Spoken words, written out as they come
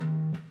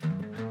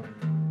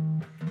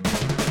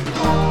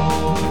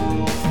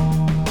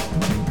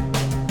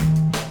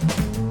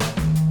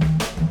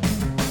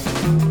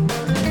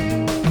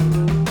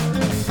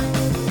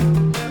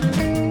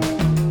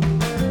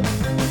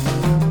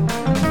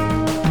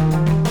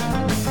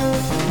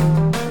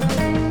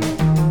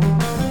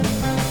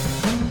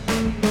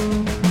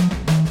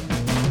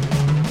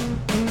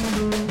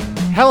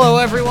Hello,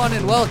 everyone,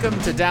 and welcome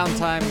to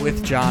Downtime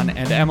with John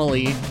and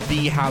Emily,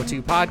 the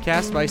how-to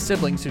podcast by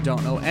siblings who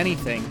don't know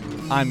anything.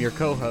 I'm your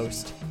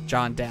co-host,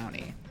 John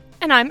Downey.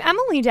 And I'm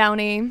Emily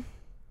Downey.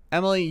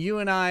 Emily, you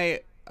and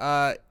I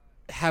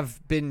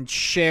have been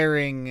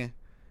sharing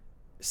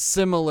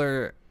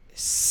similar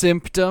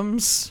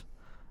symptoms,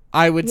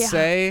 I would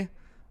say,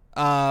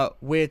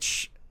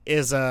 which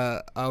is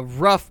a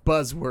rough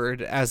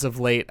buzzword as of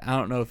late. I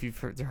don't know if you've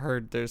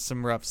heard there's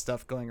some rough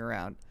stuff going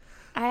around.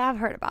 I have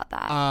heard about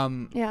that.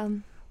 Yeah.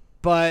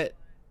 But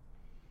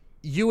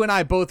you and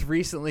I both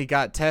recently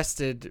got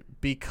tested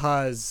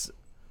because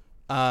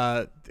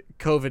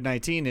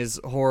COVID-19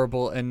 is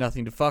horrible and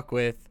nothing to fuck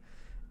with.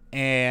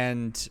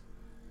 And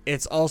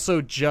it's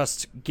also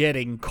just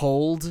getting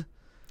cold.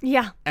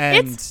 Yeah.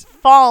 And it's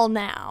fall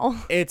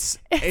now. It's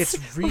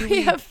really...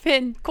 We have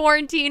been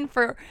quarantined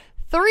for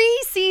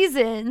 3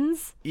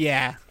 seasons.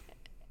 Yeah.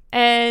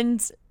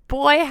 And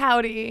boy,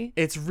 howdy.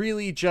 It's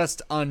really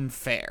just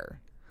unfair.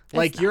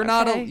 You're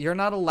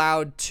not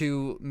allowed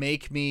to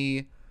make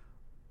me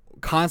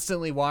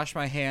constantly wash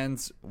my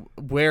hands,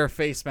 wear a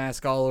face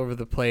mask all over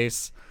the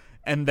place,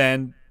 and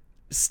then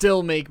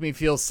still make me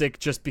feel sick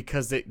just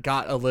because it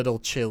got a little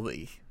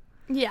chilly.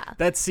 Yeah.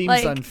 That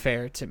seems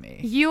unfair to me.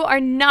 You are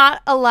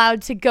not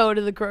allowed to go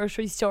to the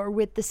grocery store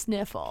with the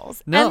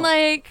sniffles. No.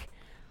 And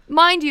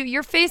mind you,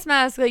 your face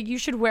mask, you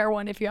should wear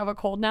one if you have a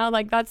cold now.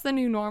 That's the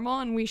new normal,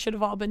 and we should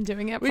have all been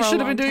doing it for a long time. We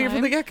should have been doing it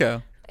from the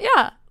get-go.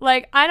 Yeah.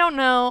 I don't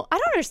know. I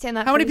don't understand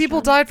that. How many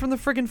people died from the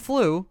friggin'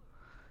 flu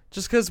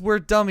just because we're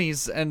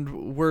dummies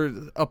and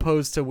we're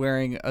opposed to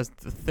wearing a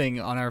thing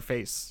on our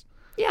face?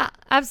 Yeah,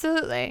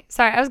 absolutely.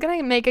 Sorry, I was going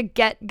to make a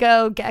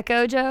gecko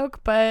joke,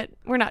 but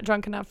we're not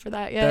drunk enough for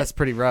that yet. That's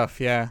pretty rough,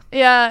 yeah.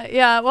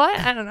 Yeah. What?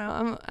 I don't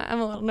know. I'm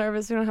a little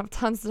nervous. We don't have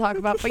tons to talk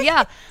about. But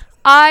yeah,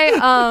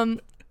 I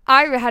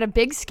had a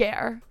big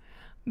scare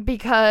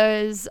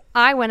because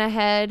I went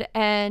ahead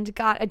and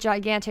got a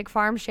gigantic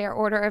farm share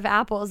order of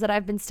apples that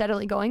I've been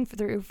steadily going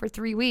through for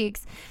 3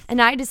 weeks. And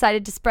I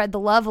decided to spread the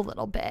love a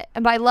little bit.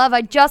 And by love,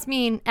 I just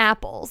mean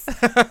apples.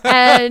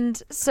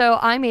 And so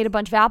I made a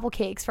bunch of apple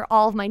cakes for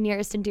all of my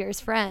nearest and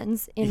dearest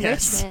friends in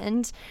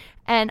Richmond.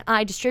 And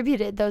I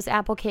distributed those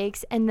apple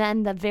cakes. And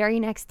then the very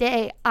next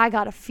day, I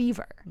got a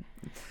fever.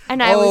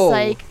 And I was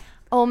like,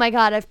 oh my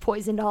God, I've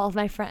poisoned all of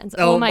my friends.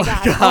 Oh my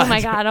God. Oh my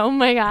God. Oh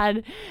my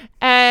God.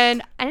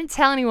 And I didn't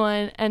tell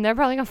anyone, and they're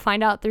probably going to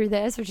find out through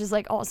this, which is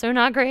also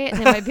not great. And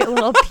they might be a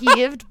little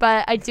peeved,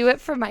 but I do it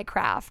for my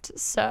craft.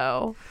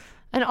 So,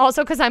 and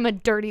also because I'm a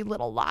dirty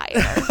little liar.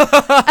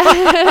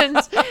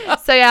 And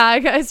so yeah,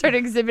 I started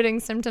exhibiting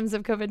symptoms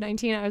of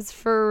COVID-19. I was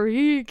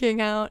freaking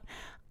out.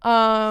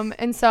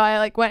 And so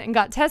I went and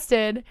got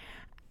tested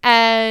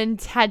and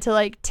had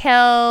to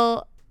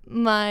tell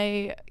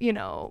my,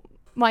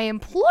 my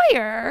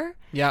employer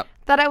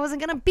that I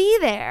wasn't going to be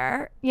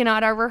there,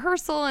 at our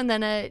rehearsal. And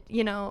then,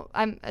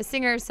 I'm a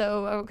singer,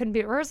 so I couldn't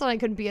be at rehearsal. I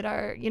couldn't be at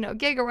our,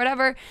 gig or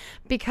whatever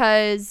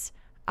because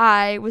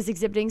I was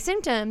exhibiting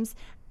symptoms.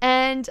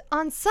 And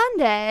on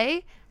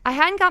Sunday, I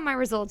hadn't got my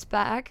results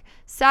back.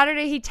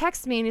 Saturday, he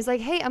texted me and he's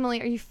like, hey,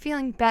 Emily, are you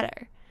feeling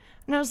better?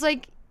 And I was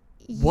like,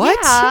 what?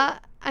 Yeah,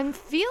 I'm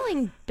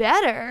feeling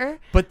better.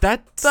 But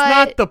that's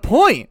not the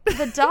point.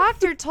 The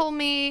doctor told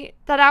me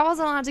that I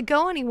wasn't allowed to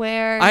go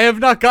anywhere. I have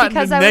not gotten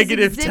a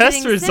negative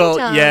test result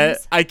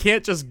yet. I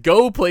can't just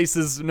go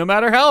places no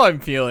matter how I'm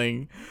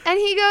feeling. And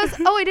he goes,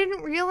 oh, I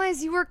didn't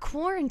realize you were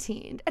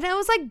quarantined. And I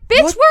was like,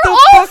 bitch, we're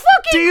all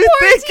fucking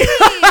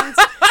quarantined.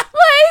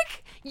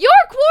 You're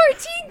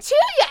quarantined too,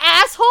 you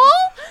asshole.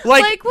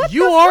 What the fuck?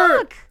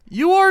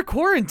 You are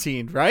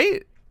quarantined,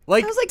 right? I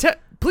was like,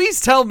 please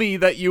tell me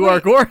that you are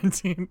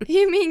quarantined.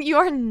 You mean you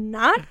are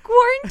not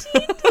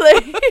quarantined?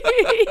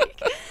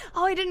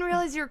 Oh, I didn't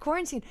realize you were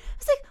quarantined. I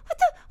was like,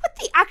 what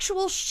the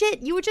actual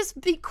shit? You would just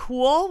be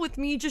cool with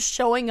me just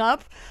showing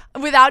up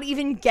without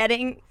even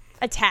getting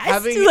a test?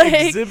 Having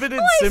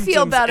exhibited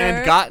symptoms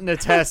and gotten a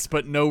test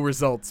but no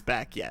results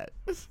back yet.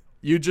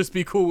 You'd just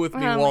be cool with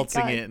me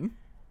waltzing in.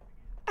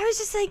 I was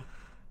just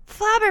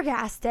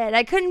flabbergasted.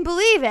 I couldn't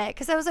believe it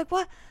because I was like,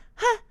 what?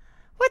 Huh?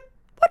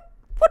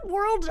 What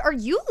world are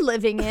you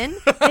living in?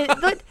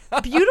 The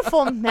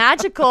beautiful,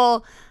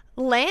 magical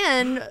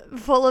land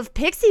full of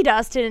pixie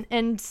dust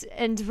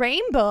and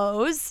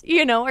rainbows,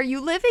 are you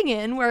living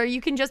in where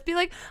you can just be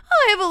like,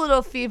 oh, I have a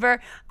little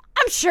fever.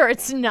 I'm sure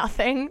it's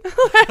nothing. Good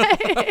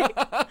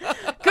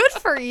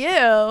for you.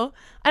 I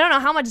don't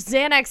know how much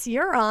Xanax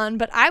you're on,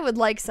 but I would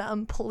like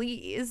some,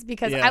 please,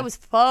 because I was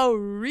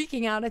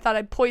freaking out. I thought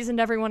I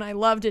poisoned everyone I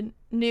loved and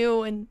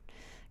knew and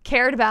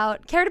cared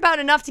about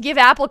enough to give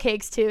apple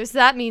cakes to, so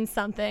that means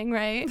something,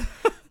 right?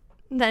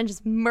 And then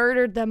just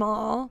murdered them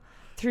all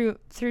through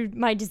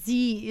my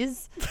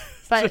disease.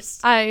 But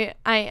I'm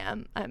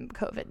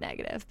COVID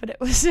negative, but it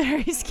was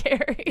very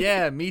scary.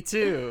 Yeah, me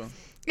too.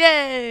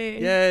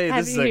 Yay!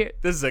 This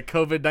is a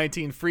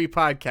COVID-19 free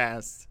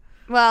podcast.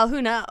 Well,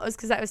 who knows?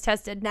 Because I was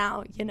tested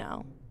now,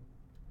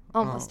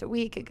 almost a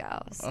week ago.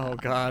 So. Oh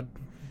God.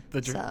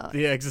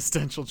 The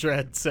existential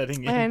dread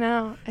setting in. I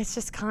know. It's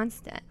just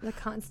the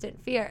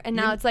constant fear. And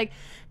now it's like,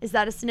 is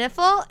that a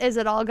sniffle? Is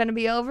it all going to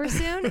be over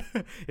soon?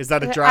 Is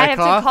that a dry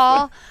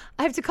cough?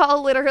 I have to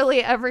call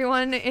literally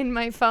everyone in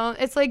my phone.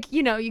 It's like,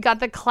 you got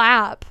the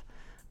clap.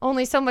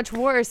 Only so much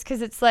worse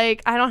because it's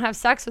like I don't have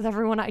sex with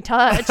everyone I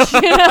touch.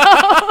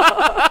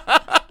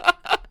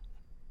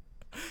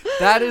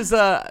 That is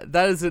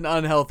an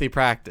unhealthy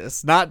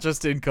practice, not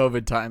just in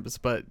COVID times,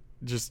 but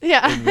just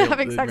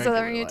having sex with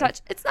everyone you touch.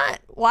 It's not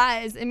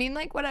wise. I mean,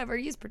 like whatever,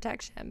 use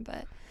protection,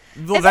 but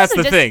well, that's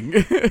the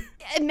thing.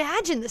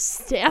 Imagine the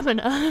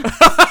stamina.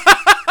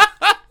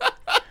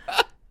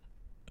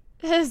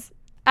 It's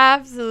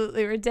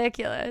absolutely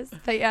ridiculous.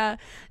 But yeah,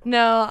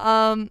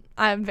 no,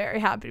 I'm very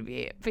happy to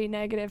be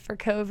negative for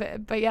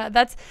COVID. But yeah,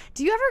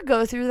 do you ever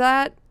go through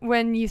that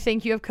when you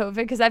think you have COVID?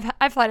 Because I've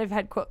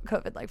had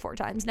COVID like 4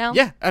 times now.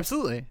 Yeah,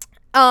 absolutely.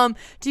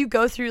 Do you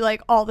go through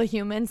like all the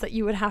humans that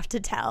you would have to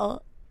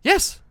tell?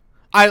 Yes.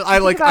 I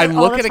look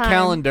at a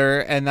calendar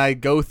and I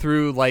go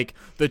through like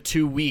the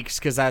 2 weeks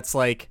because that's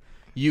like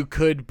you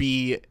could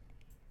be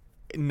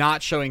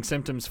not showing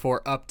symptoms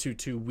for up to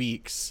 2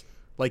 weeks.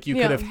 Like you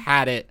could have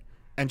had it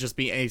and just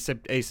be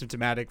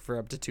asymptomatic for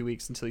up to 2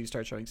 weeks until you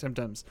start showing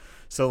symptoms.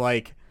 So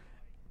like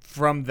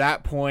from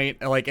that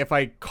point, like if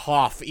I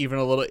cough even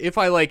a little, if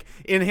I like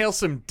inhale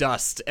some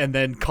dust and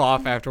then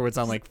cough afterwards,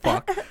 I'm like,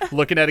 fuck.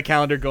 Looking at a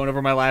calendar, going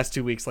over my last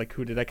 2 weeks, like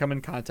who did I come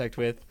in contact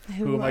with?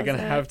 Who am I going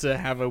to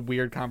have a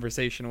weird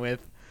conversation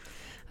with?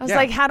 I was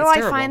like, how do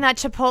I find that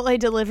Chipotle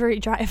delivery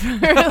driver?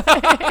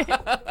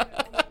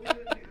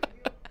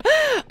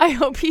 I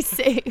hope he's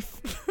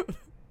safe.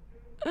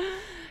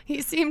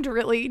 He seemed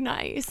really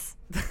nice,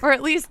 or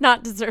at least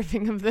not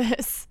deserving of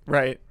this.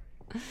 Right.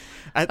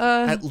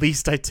 At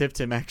least I tipped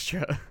him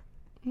extra.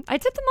 I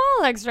tipped them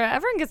all extra.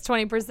 Everyone gets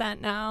 20%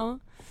 now.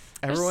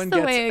 Everyone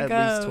gets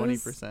at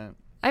least 20%.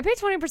 I pay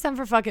 20%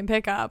 for fucking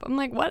pickup. I'm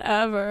like,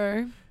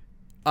 whatever.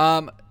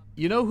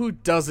 You know who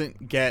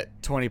doesn't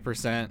get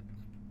 20%?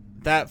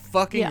 That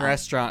fucking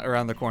restaurant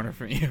around the corner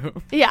from you.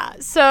 Yeah.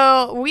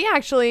 So we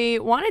actually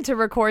wanted to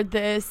record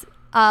this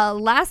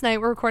last night.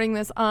 We're recording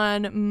this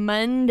on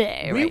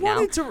Monday.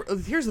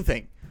 Here's the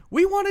thing.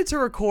 We wanted to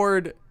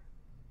record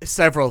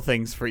several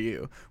things for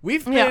you.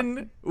 We've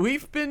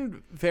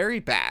been very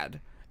bad,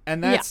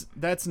 and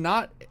that's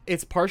not.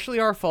 It's partially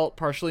our fault,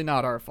 partially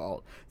not our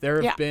fault.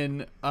 There have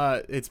been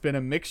it's been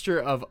a mixture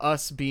of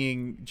us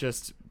being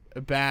just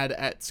bad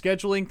at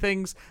scheduling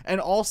things,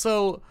 and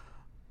also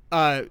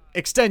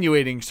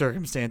extenuating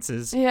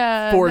circumstances.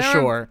 Yeah, for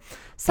sure.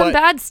 Some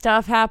bad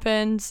stuff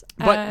happened,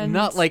 but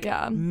not like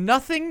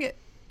nothing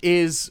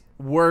is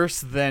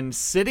worse than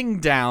sitting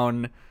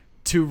down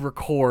to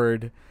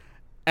record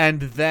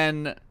and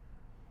then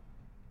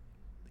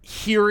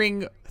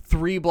hearing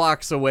 3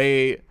 blocks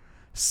away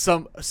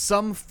some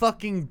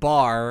fucking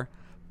bar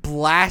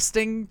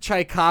blasting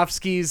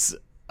Tchaikovsky's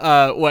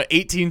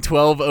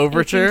 1812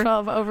 overture.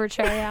 1812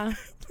 overture, yeah.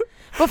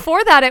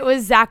 Before that, it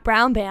was Zac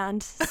Brown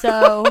Band,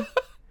 so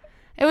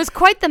it was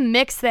quite the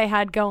mix they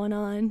had going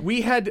on.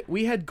 We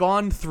had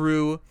gone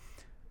through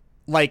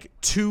like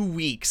 2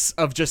 weeks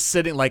of just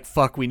sitting like,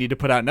 fuck, we need to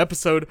put out an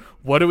episode.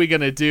 What are we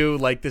going to do?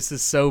 Like, this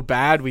is so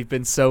bad. We've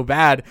been so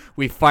bad.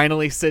 We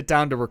finally sit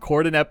down to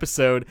record an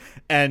episode,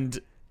 and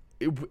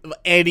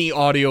any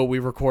audio we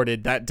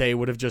recorded that day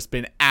would have just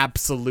been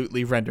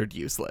absolutely rendered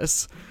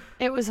useless.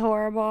 It was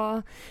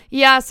horrible.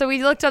 Yeah, so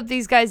we looked up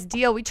these guys'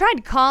 deal. We tried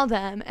to call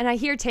them, and I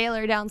hear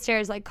Taylor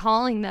downstairs like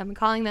calling them.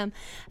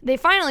 They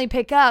finally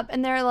pick up,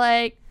 and they're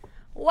like,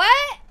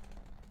 what?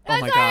 Oh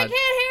my God. I can't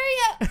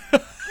hear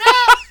you.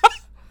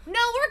 No,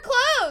 we're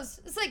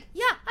closed. It's like,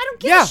 yeah, I don't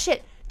give a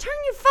shit. Turn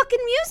your fucking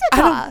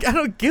music off. I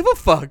don't give a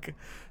fuck.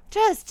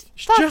 Just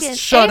fucking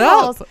shut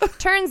up.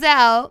 Turns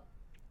out,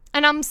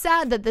 and I'm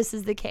sad that this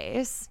is the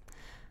case,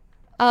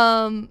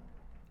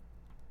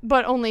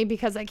 but only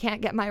because I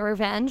can't get my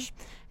revenge,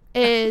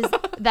 is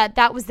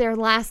that was their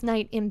last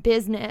night in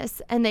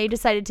business, and they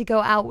decided to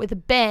go out with a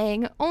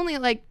bang, only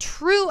like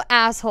true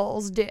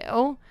assholes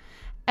do,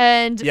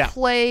 and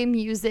play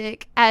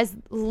music as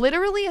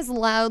literally as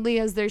loudly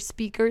as their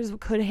speakers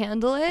could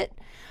handle it.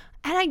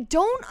 And I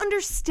don't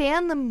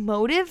understand the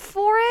motive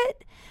for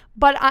it,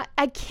 but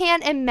I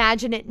can't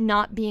imagine it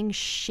not being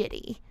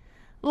shitty.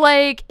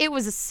 Like, it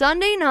was a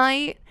Sunday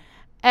night,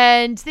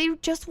 and they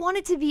just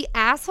wanted to be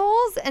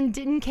assholes and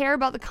didn't care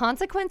about the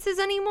consequences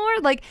anymore.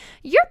 Like,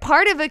 you're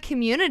part of a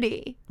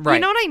community. Right. You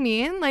know what I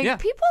mean? Like,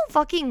 people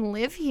fucking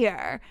live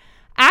here.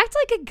 Act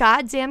like a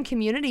goddamn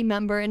community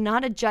member and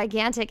not a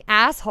gigantic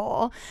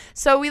asshole.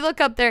 So we look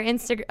up their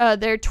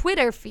their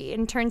Twitter feed,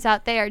 and turns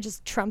out they are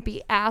just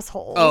Trumpy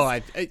assholes. Oh,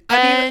 I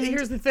mean,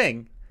 here's the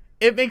thing.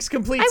 It makes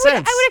complete sense. I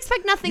would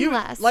expect nothing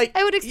less. Like,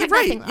 I would expect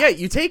nothing less. Yeah,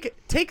 you take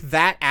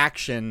that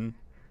action.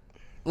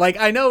 Like,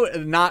 I know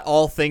not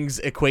all things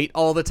equate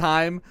all the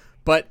time,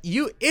 but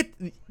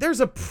there's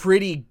a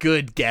pretty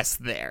good guess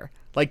there.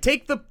 Like,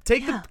 take the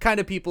kind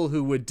of people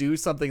who would do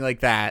something like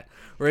that,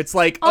 where it's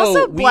like,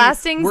 also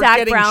blasting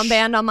Zac Brown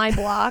Band on my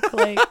block.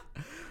 Like,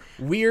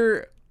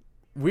 we're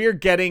we're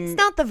getting It's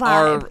not the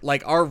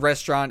vibe. our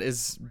restaurant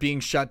is being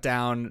shut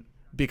down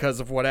because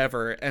of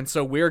whatever, and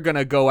so we're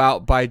gonna go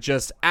out by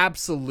just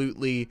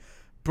absolutely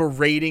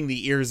berating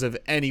the ears of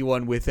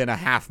anyone within a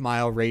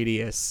half-mile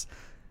radius.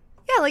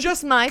 Yeah, like,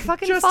 it's my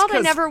fucking fault I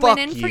never went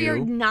in for your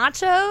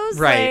nachos.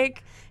 Right.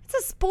 Like, it's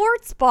a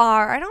sports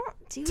bar. I don't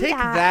do Take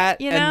that.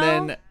 that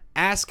and then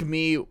ask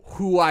me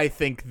who I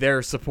think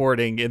they're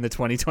supporting in the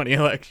 2020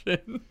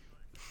 election.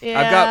 Yeah,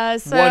 I've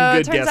got so one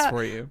good turns guess out-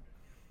 for you.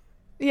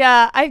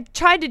 Yeah, I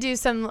tried to do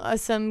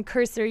some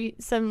cursory,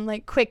 some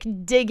like quick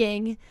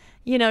digging,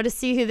 to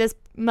see who this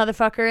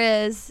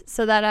motherfucker is,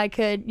 so that I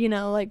could,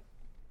 like,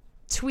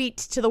 tweet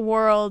to the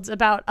world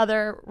about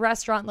other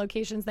restaurant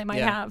locations they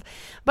might have.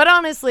 But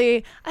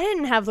honestly, I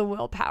didn't have the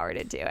willpower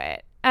to do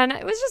it, and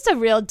it was just a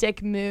real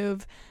dick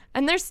move.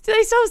 And they still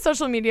have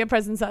social media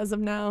presence as of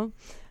now.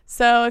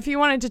 So if you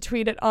wanted to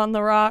tweet it On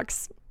the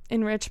Rocks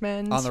in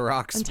Richmond, On the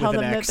Rocks and tell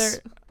with them an that X.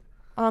 they're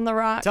On the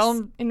Rocks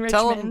in Richmond.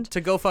 Tell them to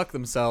go fuck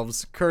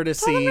themselves,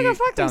 courtesy Tell them to go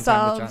fuck Downtime with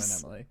John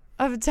themselves. and Emily.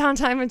 Of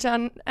Downtime with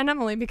John and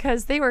Emily,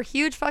 because they were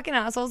huge fucking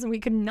assholes and we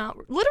could not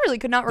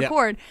Yep.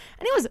 record.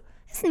 And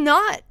it's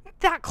not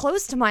that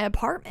close to my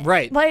apartment.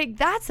 Right. Like,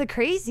 that's the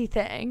crazy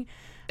thing.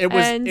 It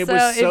was And it so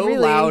was so really-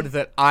 loud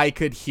that I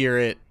could hear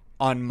it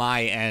on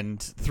my end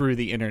through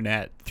the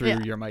internet, through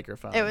your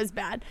microphone. It was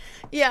bad.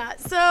 Yeah.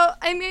 So,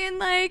 I mean,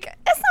 like,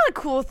 it's not a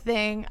cool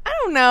thing. I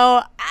don't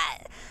know.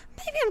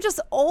 Maybe I'm just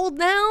old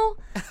now.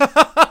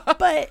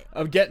 But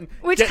I'm getting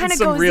which kind of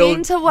some goes real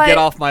into what get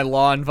off my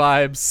lawn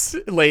vibes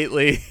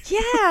lately. Yeah.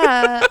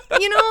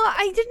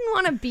 I didn't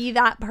want to be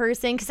that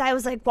person, because I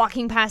was like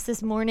walking past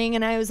this morning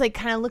and I was like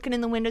kind of looking in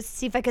the windows to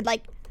see if I could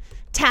like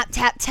tap,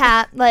 tap,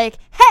 tap, like,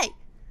 hey,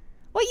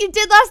 what you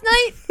did last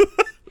night?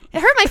 It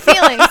hurt my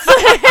feelings.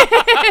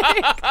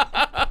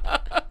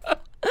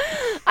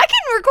 I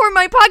can record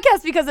my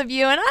podcast because of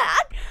you, and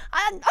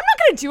I'm not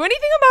gonna do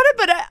anything about it.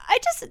 But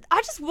I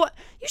just want,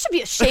 you should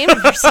be ashamed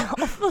of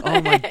yourself.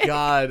 Oh my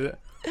god.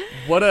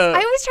 What a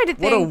I always try to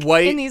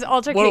think in these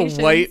altercations.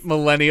 What a white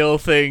millennial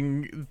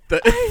thing.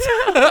 I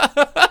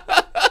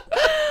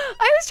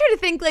always try to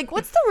think, like,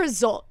 what's the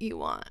result you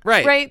want?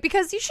 Right.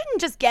 Because you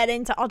shouldn't just get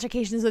into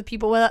altercations with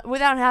people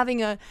without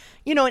having an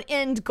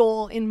end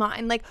goal in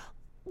mind. Like,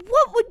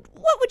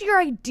 what would your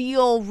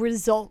ideal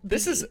result be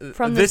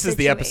from this is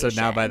the episode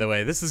now, by the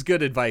way. This is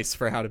good advice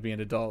for how to be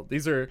an adult.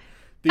 These are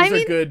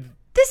good.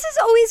 This is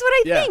always what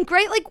I Yeah. think,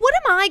 right? Like, what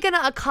am I going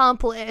to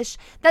accomplish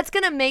that's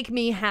going to make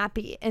me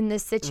happy in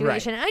this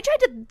situation? Right. And I tried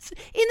to,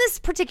 in this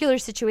particular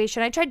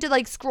situation, I tried to,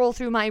 like, scroll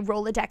through my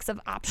Rolodex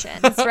of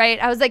options, right?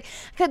 I was like,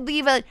 I could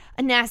leave a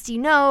nasty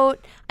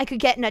note. I could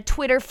get in a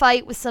Twitter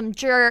fight with some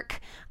jerk.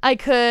 I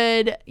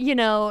could,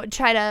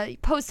 try to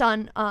post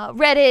on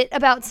Reddit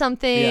about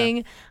something.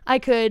 Yeah. I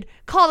could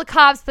call the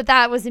cops, but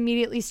that was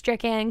immediately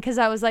stricken because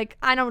I was like,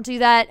 I don't do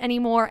that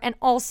anymore. And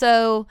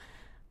also,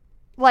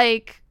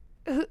 like,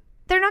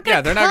 they're not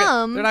going to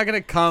come. They're not going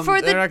to come.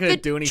 For They're not going the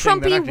to do anything. They're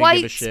Trumpy not gonna give a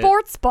white shit.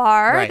 sports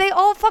bar. Right. They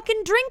all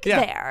fucking drink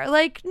Yeah. there.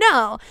 Like,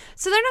 no.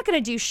 So they're not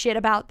going to do shit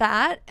about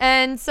that.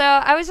 And so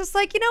I was just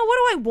like, what do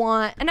I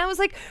want? And I was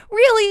like,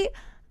 really,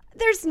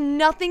 there's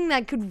nothing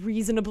that could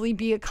reasonably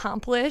be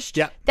accomplished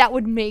that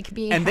would make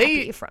me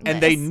happy from this.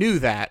 And they knew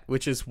that,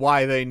 which is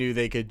why they knew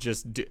they could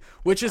just do.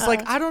 Which is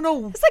like, I don't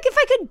know. It's like if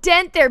I could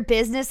dent their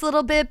business a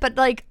little bit, but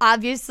like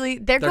obviously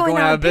they're going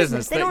out of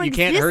business. They don't you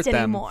can't exist hurt them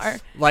anymore.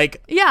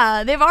 Like,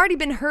 yeah, they've already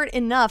been hurt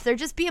enough. They're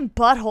just being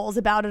buttholes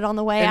about it on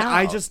the way and out.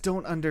 I just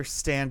don't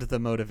understand the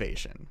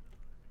motivation.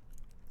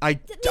 I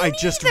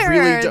just neither.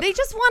 really don't. They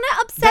just want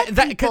to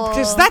upset people.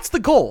 Because that's the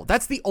goal.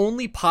 That's the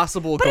only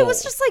possible But goal. it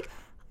was just like,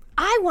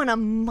 I want to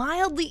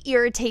mildly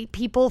irritate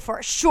people for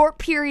a short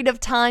period of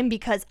time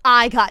because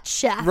I got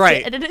shafted.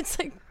 Right. And it's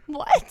like,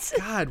 what?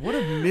 God, what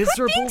a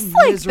miserable, thinks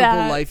like miserable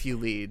that? life you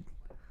lead.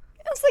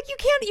 It's like you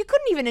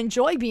couldn't even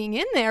enjoy being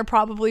in there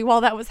probably while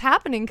that was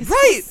happening. Cause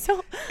Right. It's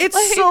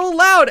It's so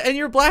loud, and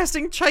you're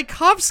blasting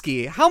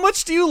Tchaikovsky. How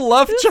much do you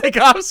love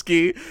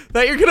Tchaikovsky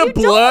that you're going to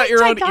blow out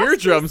your own Tchaikovsky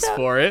eardrums stuff.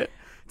 for it?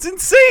 It's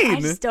insane. I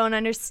just don't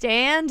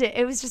understand it.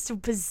 It was just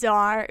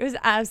bizarre. It was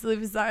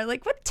absolutely bizarre.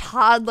 Like, what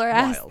toddler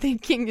ass Wild.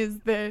 thinking is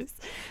this?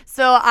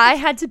 So I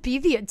had to be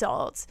the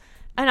adult,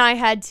 and I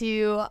had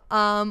to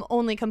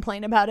only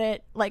complain about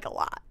it like a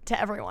lot to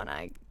everyone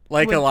I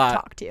Like would a lot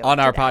talk to on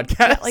our today.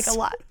 podcast. Yeah, like a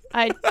lot.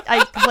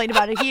 I complained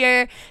about it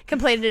here,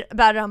 complained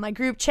about it on my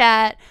group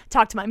chat,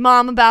 talked to my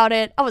mom about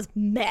it. I was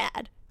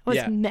mad.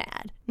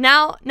 Mad.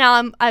 Now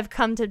I've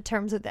come to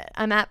terms with it.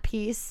 I'm at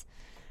peace.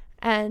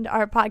 And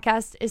our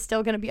podcast is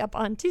still going to be up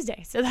on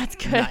Tuesday. So that's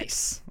good.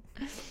 Nice.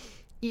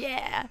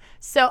 Yeah.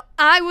 So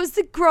I was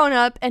the grown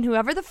up, and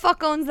whoever the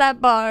fuck owns that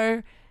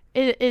bar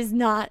is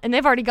not. And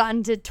they've already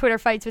gotten to Twitter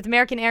fights with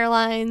American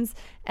Airlines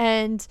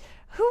and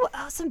who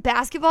else? Some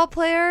basketball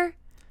player?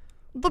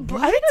 I think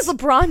it was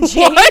LeBron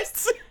James.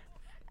 What?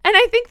 And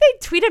I think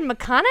they tweeted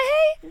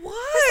McConaughey.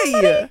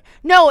 Why?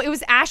 No, it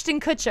was Ashton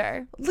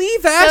Kutcher.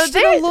 Leave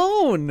Ashton they-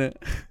 alone.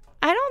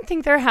 I don't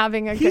think they're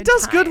having a good time. He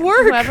does good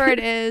work. Whoever it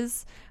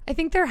is, I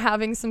think they're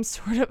having some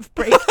sort of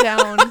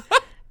breakdown.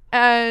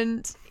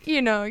 And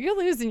you're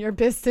losing your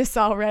business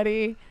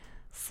already.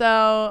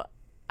 So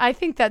I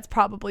think that's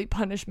probably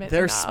punishment.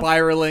 They're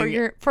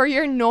spiraling for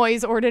your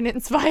noise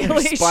ordinance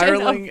violation. They're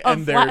spiraling of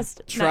and they're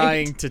last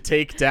trying night. to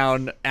take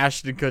down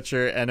Ashton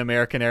Kutcher and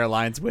American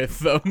Airlines with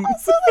them.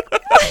 So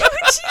like, why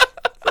would you,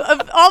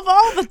 of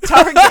all the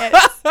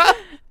targets,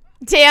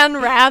 Dan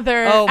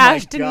Rather, Oh my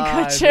Ashton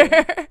God.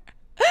 Kutcher,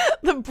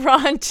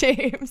 LeBron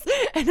James,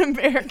 and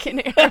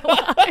American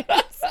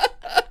Airlines.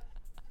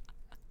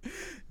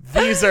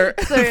 These are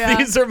yeah.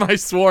 these are my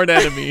sworn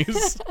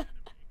enemies.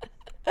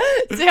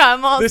 So yeah,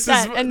 I'm all This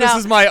set. is and this now,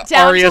 is my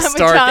Downtime Arya with John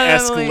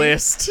Stark-esque Emily.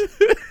 list.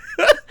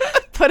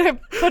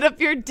 Put up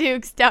your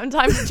dukes.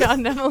 Downtime with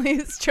John and Emily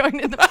is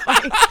joining the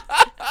fight.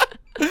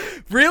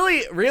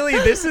 Really,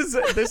 this is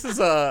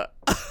a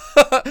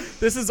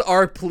this is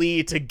our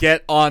plea to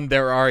get on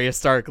their Arya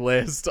Stark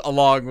list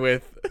along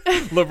with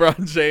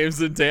LeBron James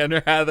and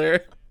Dan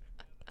Rather.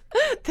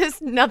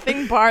 This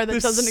nothing bar that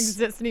This- doesn't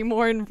exist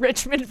anymore in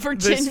Richmond, This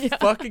Virginia.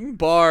 fucking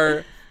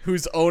bar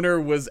whose owner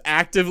was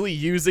actively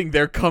using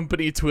their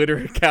company Twitter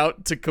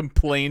account to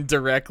complain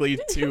directly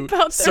to About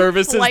their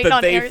services flight that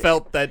on they air.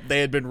 felt that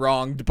they had been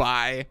wronged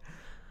by.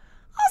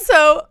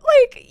 Also,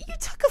 like, you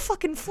took a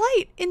fucking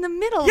flight in the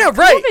middle Yeah, of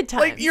right. COVID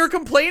times. Like you're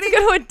complaining to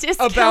go to a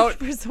discount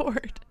about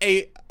resort.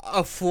 a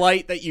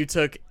flight that you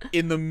took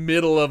in the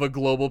middle of a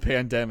global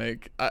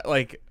pandemic.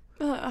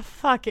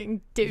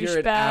 Fucking You're an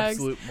douchebags.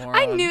 absolute moron.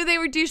 I knew they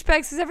were douchebags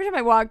because every time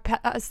I walked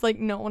past, like,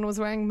 no one was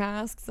wearing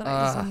masks, and I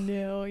Ugh. just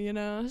knew,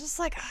 I was just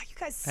like, you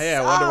guys Hey,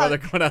 suck. I wonder why they're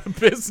going out of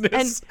business.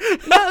 And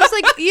yeah, it was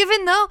like,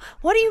 even though,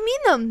 what do you mean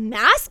the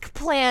mask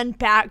plan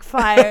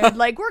backfired?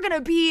 Like, we're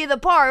gonna be the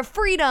bar of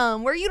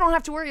freedom where you don't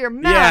have to wear your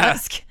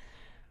mask.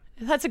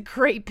 That's a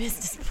great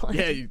business plan.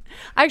 Yeah,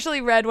 I actually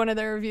read one of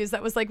their reviews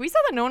that was like, we saw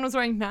that no one was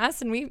wearing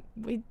masks, and we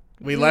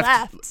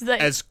left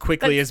Like, as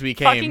quickly that's as we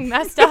fucking came.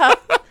 messed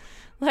up.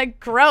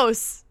 Like,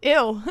 gross.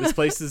 Ew. This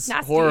place is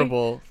Nasty.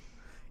 horrible.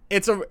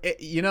 It's a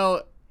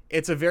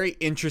very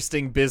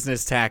interesting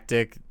business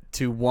tactic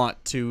to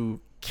want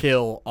to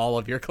kill all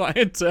of your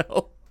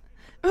clientele.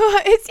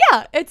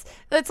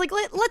 It's like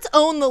let's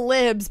own the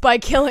libs by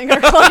killing our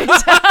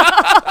clientele.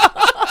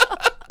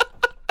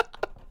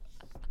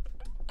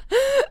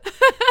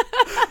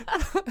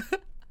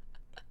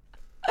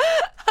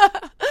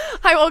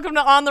 Hi, welcome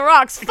to On the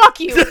Rocks. Fuck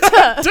you.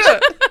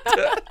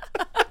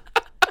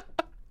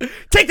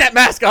 Take that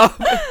mask off.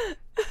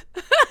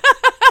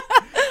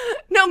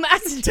 No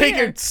mask. Take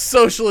here. your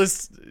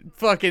socialist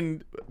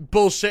fucking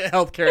bullshit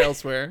healthcare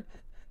elsewhere.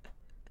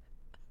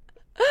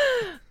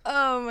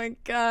 Oh my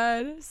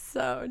god,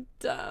 so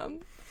dumb.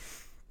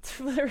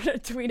 They're gonna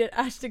tweet at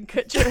Ashton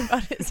Kutcher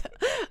about his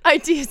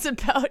ideas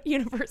about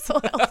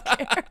universal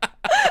healthcare.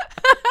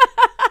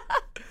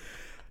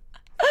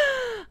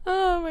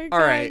 Oh my god.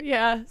 All right.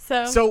 Yeah.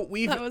 So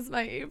that was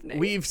my evening.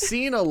 We've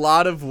seen a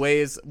lot of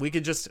ways we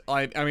could just.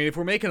 I mean, if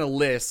we're making a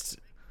list,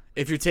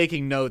 if you're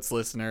taking notes,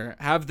 listener,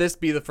 have this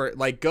be the first.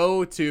 Like,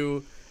 go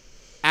to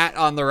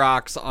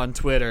 @OnTheRocks on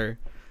Twitter.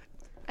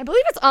 I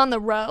believe it's On the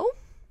Row.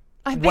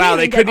 Wow,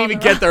 they couldn't even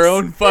get their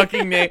own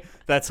fucking name.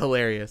 That's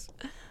hilarious.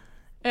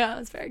 Yeah,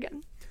 that's very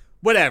good.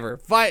 Whatever.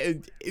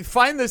 Find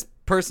this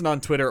person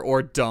on Twitter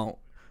or don't.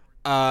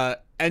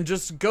 And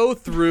just go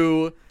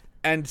through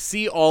and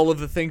see all of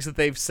the things that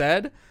they've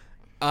said.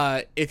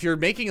 If you're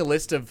making a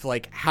list of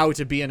like how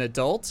to be an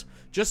adult,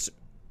 just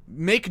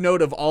make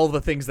note of all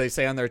the things they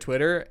say on their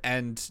Twitter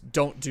and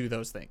don't do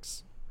those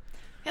things.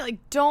 Yeah, like,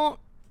 don't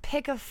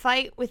pick a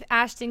fight with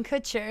Ashton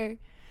Kutcher,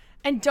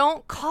 and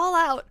don't call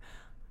out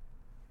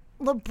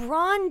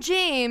LeBron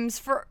James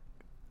for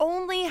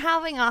only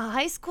having a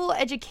high school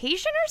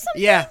education or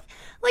something. Yeah.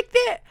 Like,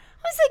 I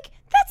was like,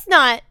 that's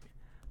not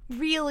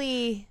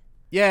really,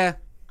 Yeah.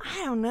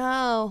 I don't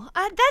know.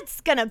 That's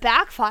gonna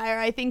backfire,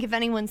 I think, if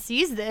anyone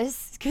sees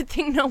this. Good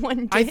thing no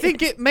one did. I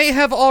think it may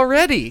have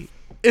already,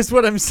 is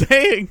what I'm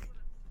saying.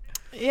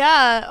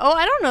 Yeah. Oh,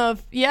 I don't know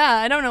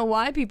I don't know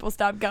why people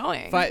stopped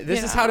going.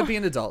 This is how to be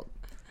an adult.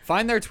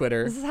 Find their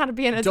Twitter. This is how to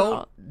be an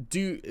adult.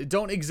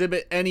 Don't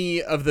exhibit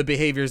any of the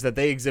behaviors that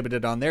they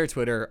exhibited on their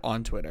Twitter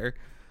on Twitter.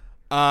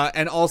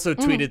 And also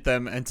tweet at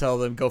them and tell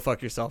them, go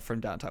fuck yourself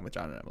from Downtime with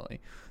John and Emily.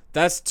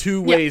 That's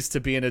two ways to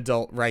be an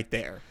adult right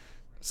there.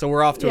 So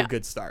we're off to a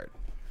good start.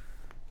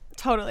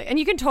 Totally. And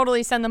you can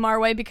totally send them our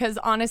way because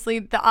honestly,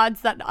 the odds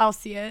that I'll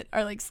see it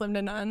are like slim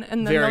to none.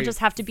 And then they'll just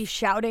have to be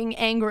shouting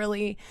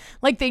angrily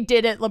like they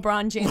did at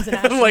LeBron James and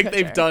Ashton like Kutcher.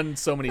 they've done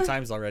so many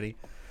times already.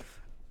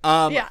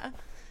 Yeah.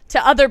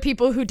 To other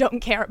people who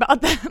don't care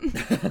about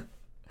them.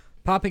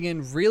 Popping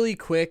in really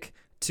quick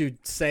to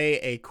say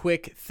a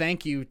quick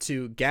thank you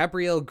to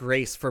Gabrielle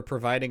Grace for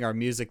providing our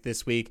music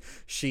this week.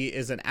 She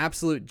is an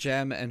absolute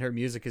gem and her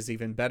music is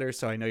even better,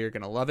 so I know you're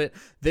going to love it.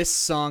 This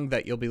song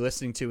that you'll be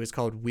listening to is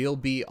called We'll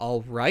Be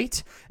All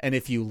Right, and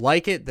if you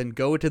like it, then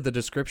go to the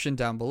description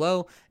down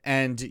below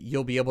and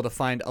you'll be able to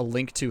find a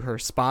link to her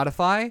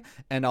Spotify,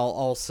 and I'll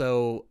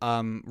also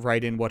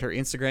write in what her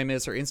Instagram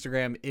is. Her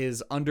Instagram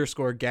is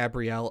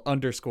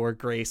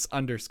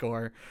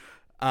 _Gabrielle_Grace_,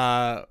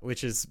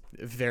 which is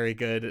very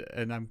good,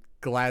 and I'm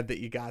glad that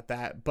you got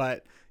that.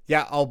 But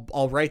yeah,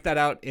 I'll write that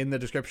out in the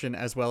description,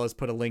 as well as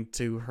put a link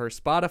to her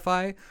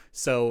Spotify.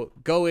 So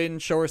go in,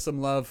 show her some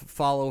love,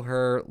 follow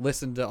her,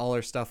 listen to all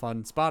her stuff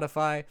on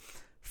Spotify.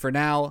 For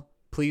now,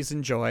 please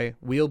enjoy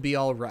We'll Be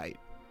All Right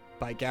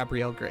by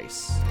Gabrielle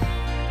Grace.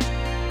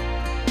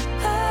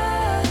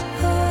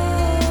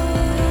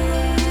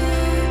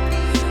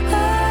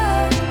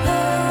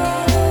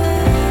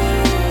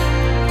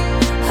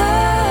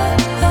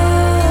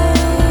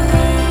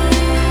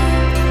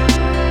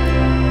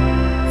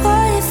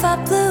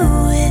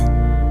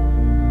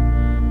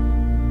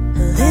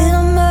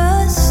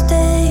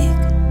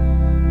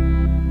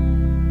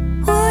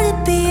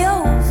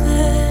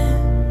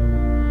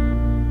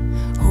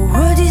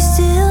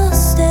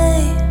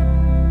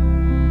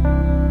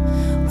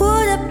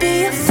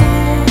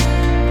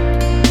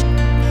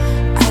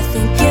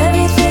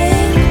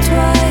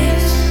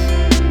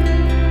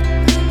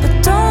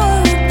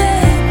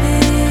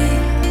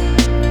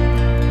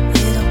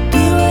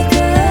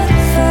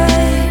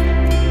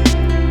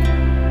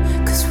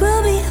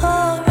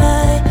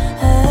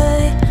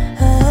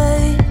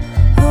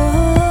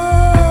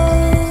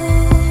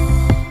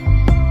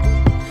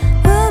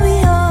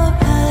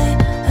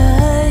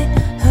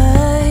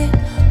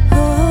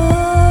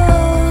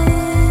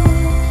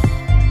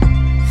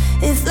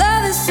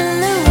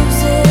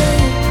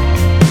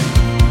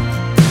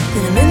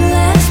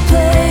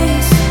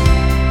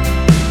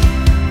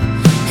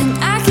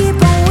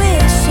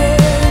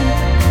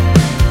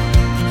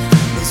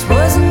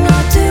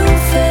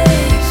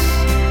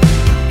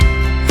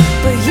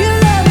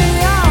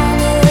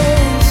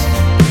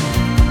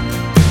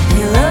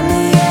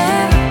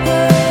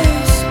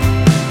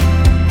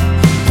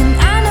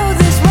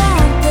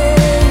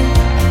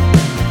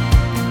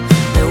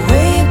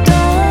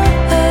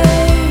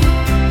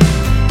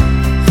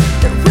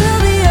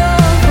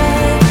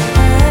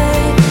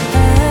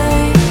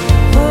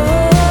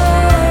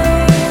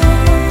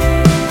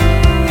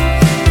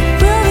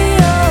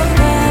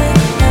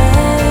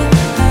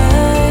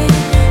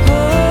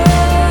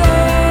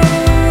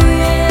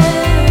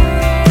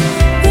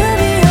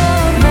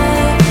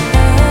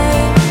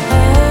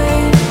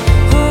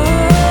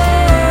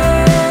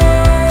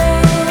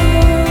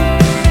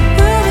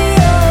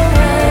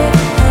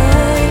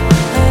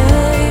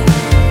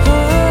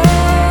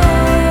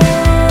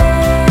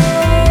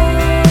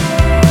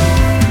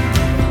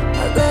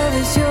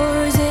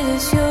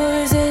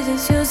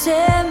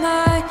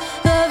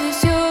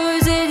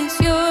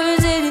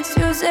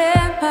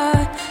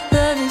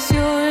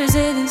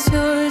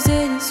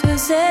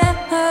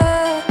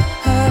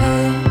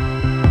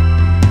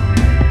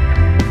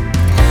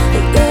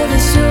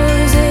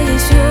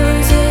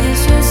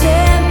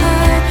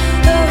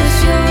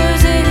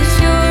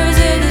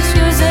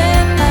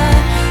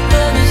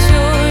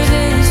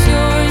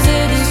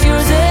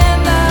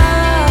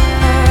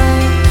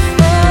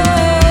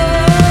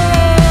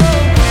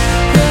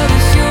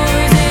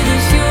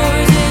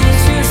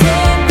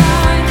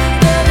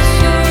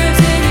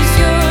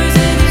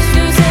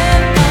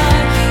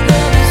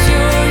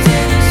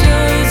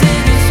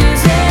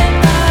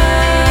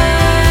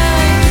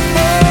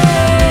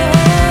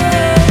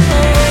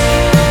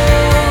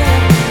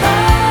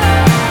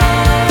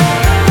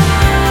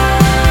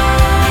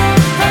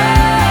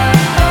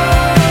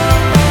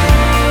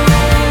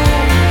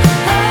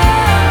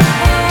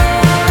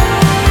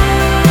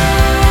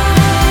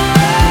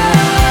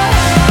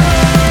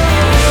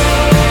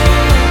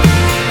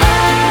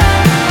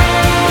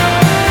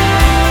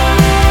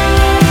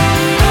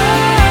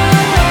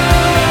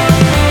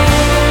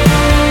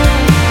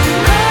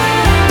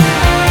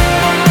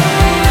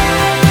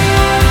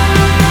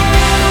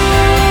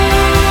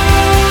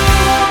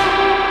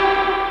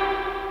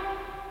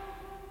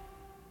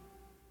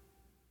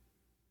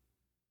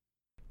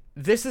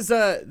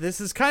 This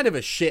is kind of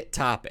a shit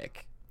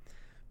topic.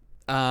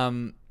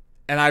 And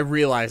I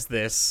realize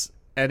this,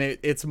 and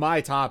it's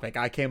my topic.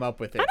 I came up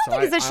with it. I don't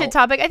think it's a shit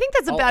topic. I think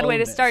that's a bad way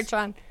to start,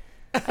 John.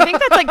 I think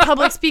that's like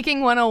public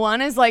speaking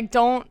 101 is like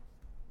don't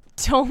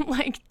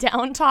like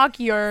down talk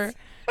your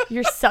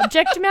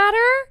subject matter.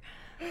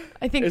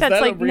 I think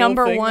that's like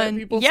number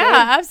one.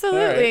 Yeah,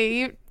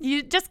 absolutely. Right.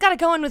 You just got to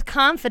go in with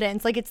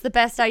confidence, like it's the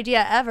best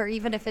idea ever,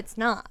 even if it's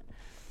not.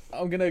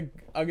 I'm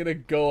gonna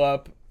go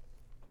up.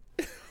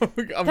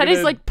 That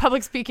is like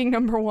public speaking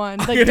number one.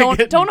 Like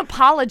don't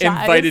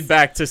apologize. Invited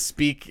back to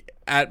speak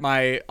at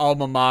my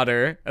alma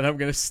mater, and I'm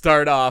gonna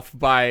start off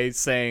by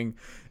saying,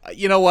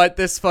 you know what?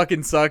 This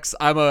fucking sucks.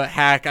 I'm a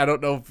hack. I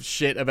don't know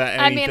shit about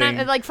anything. I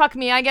mean, like, fuck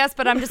me, I guess,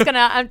 but I'm just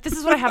gonna, this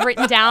is what I have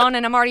written down,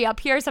 and I'm already up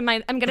here, so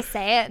I'm gonna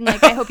say it, and,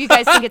 like, I hope you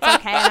guys think it's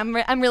okay,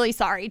 and I'm really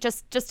sorry.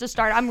 Just to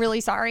start, I'm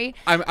really sorry.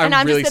 I'm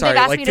really sorry.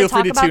 Like, feel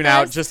free to tune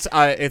out. Just,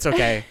 it's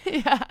okay.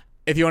 Yeah.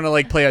 If you want to,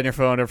 like, play on your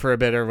phone or for a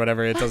bit or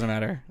whatever, it doesn't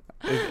matter.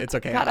 It's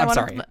okay. God, I'm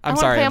sorry. I want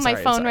to play on my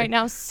phone right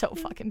now so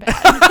fucking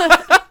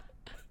bad.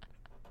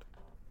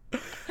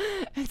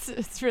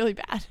 It's really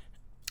bad.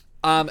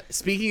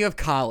 Speaking of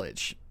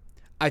college,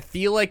 I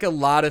feel like a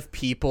lot of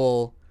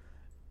people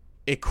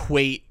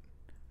equate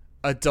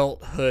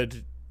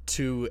adulthood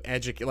to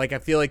educate. Like, I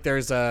feel like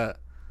there's a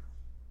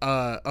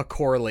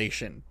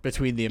correlation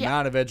between the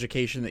amount of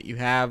education that you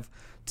have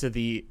to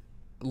the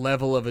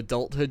level of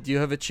adulthood you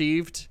have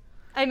achieved.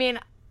 I mean,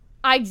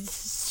 I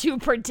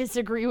super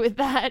disagree with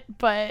that,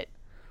 but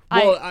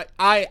well,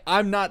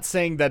 I'm not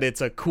saying that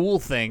it's a cool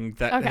thing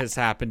that has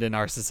happened in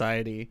our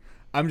society.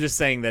 I'm just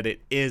saying that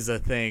it is a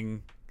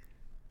thing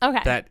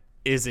that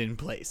is in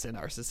place in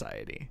our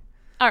society.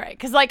 All right,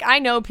 because like I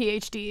know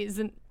PhDs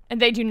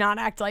and they do not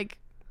act like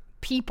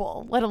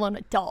people, let alone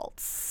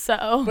adults.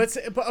 So, but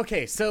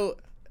okay, so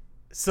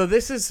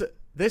this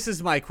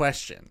is my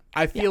question.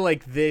 I feel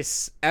like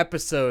this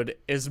episode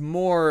is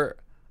more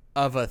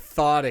of a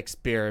thought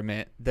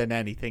experiment than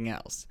anything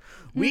else.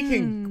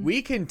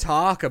 We can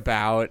talk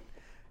about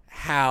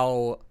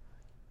how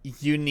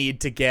you need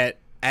to get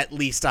at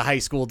least a high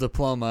school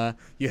diploma.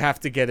 You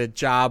have to get a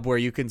job where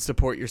you can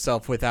support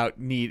yourself without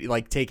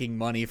taking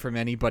money from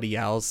anybody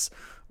else.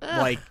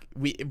 Ugh.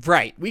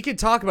 We could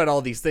talk about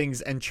all these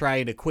things and try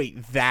and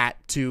equate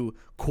that to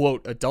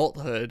quote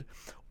adulthood,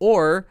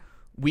 or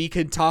we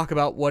could talk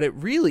about what it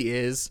really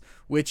is,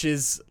 which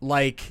is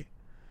like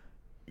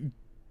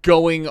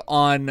going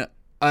on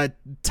a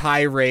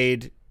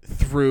tirade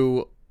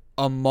through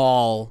a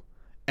mall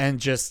and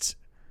just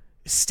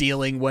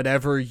stealing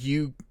whatever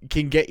you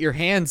can get your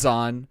hands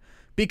on,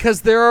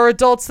 because there are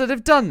adults that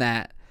have done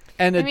that.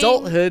 And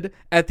adulthood,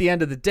 at the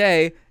end of the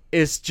day,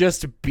 is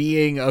just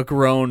being a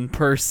grown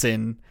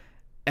person,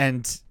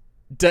 and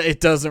it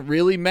doesn't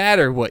really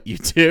matter what you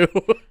do.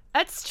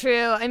 That's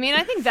true. I mean,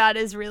 I think that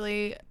is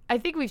really, I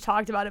think we've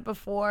talked about it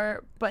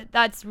before, but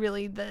that's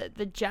really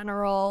the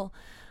general,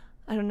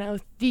 I don't know,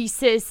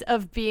 thesis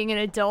of being an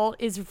adult,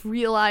 is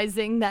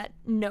realizing that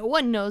no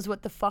one knows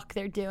what the fuck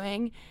they're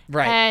doing.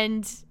 Right.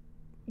 And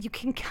you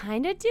can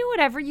kind of do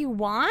whatever you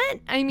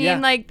want. I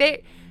mean,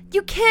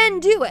 you can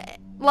do it.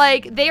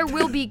 Like, there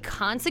will be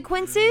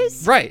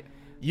consequences. Right.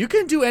 You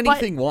can do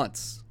anything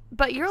once.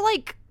 But you're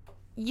like,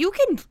 you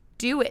can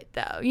do it,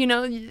 though. You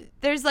know,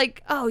 there's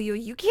like, oh,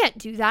 you can't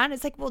do that. And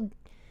it's like, well,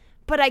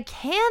 but I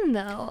can,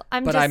 though.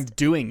 I'm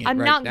doing it I'm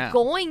right not now.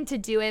 going to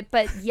do it,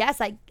 but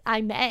yes, I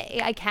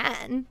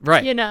can.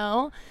 Right. You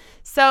know?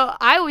 So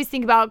I always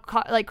think about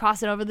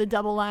crossing over the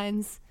double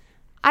lines.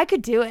 I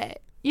could do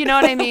it. You know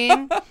what I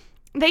mean?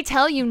 They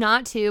tell you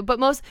not to, but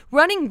most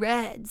running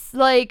reds,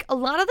 like a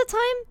lot of the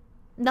time,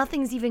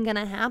 nothing's even going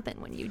to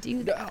happen when you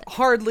do that.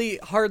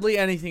 Hardly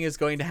anything is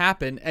going to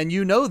happen. And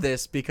you know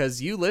this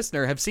because you,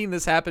 listener, have seen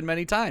this happen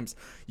many times.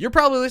 You're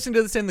probably listening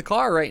to this in the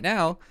car right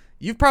now.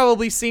 You've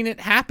probably seen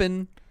it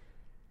happen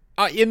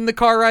in the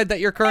car ride that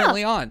you're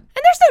currently on. And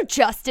there's no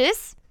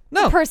justice.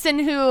 No. The person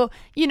who,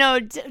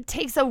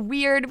 takes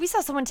we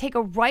saw someone take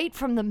a right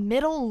from the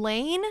middle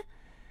lane.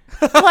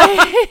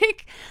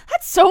 Like,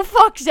 that's so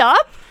fucked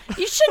up.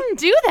 You shouldn't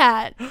do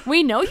that.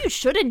 We know you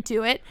shouldn't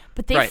do it,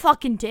 but they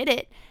fucking did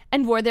it.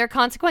 And were there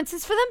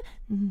consequences for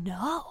them?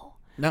 No.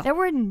 There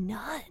were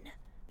none.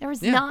 There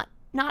was not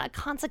a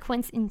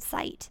consequence in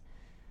sight.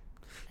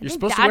 You're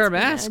supposed to wear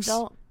masks.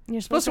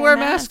 You're supposed to wear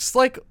masks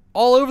like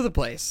all over the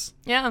place.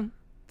 Yeah.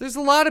 There's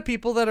a lot of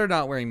people that are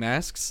not wearing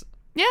masks.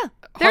 Yeah.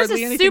 There's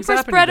a super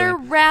spreader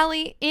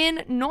rally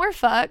in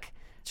Norfolk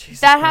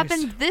that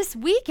happened this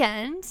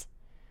weekend.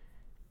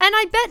 And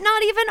I bet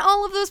not even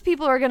all of those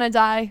people are going to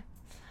die.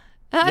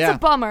 That's a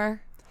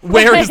bummer.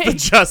 Where is the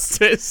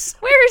justice?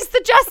 Where is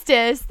the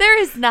justice? There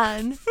is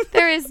none.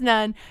 There is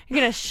none. You're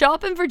going to show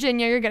up in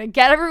Virginia. You're going to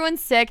get everyone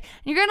sick.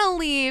 And you're going to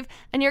leave.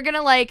 And you're going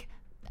to,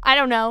 I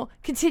don't know,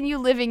 continue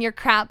living your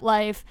crap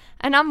life.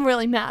 And I'm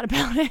really mad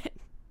about it.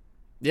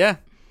 Yeah.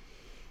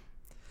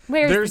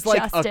 There's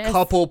a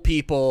couple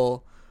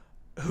people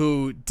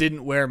who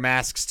didn't wear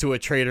masks to a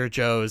Trader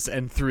Joe's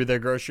and threw their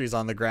groceries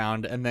on the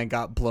ground and then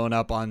got blown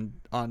up on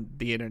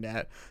the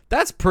internet.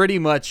 That's pretty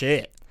much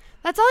it.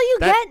 That's all you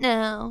get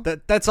now.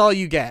 That's all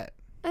you get.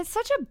 It's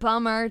such a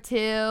bummer,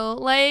 too.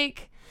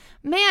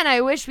 Man,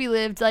 I wish we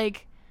lived,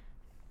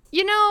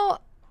 you know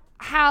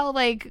how,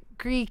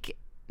 Greek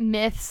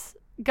myths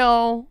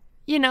go?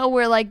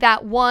 Where,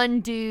 that one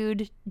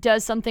dude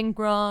does something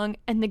wrong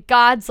and the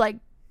gods,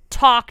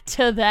 talk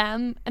to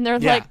them and they're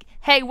like,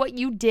 hey, what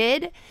you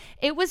did,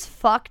 it was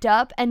fucked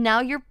up and now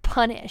you're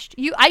punished.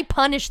 I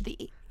punish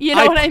thee. You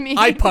know what I mean?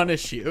 I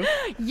punish you.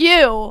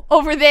 You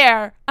over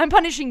there. I'm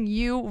punishing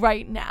you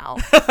right now.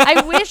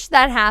 I wish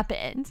that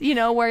happened,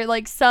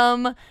 where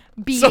some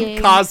being. Some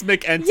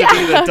cosmic entity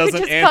that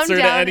doesn't answer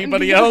to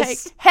anybody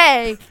else.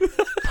 Hey,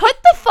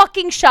 put the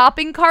fucking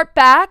shopping cart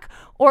back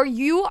or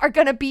you are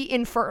going to be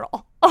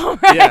infertile. All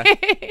right?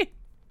 Yeah.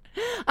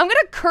 I'm going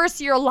to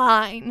curse your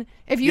line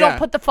if you don't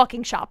put the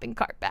fucking shopping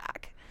cart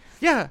back.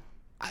 Yeah.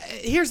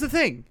 Here's the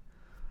thing.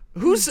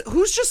 Who's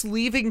just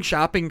leaving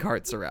shopping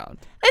carts around?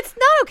 It's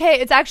not okay.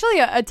 It's actually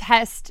a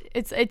test.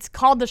 It's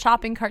called the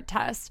shopping cart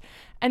test,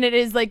 and it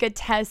is a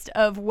test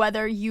of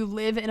whether you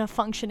live in a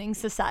functioning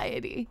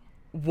society.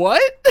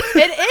 What?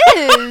 It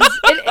is.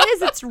 It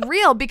is. It's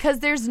real because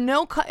there's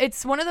no.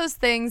 It's one of those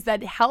things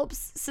that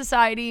helps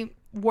society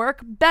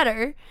work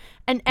better,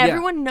 and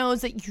everyone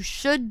knows that you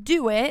should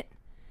do it.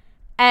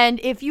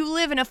 And if you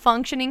live in a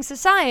functioning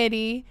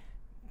society,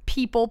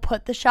 people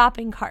put the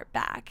shopping cart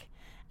back.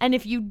 And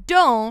if you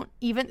don't,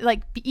 even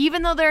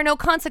though there are no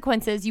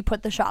consequences, you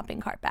put the shopping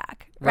cart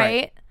back,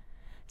 right?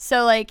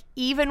 So like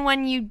even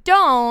when you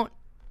don't,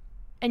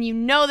 and you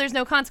know there's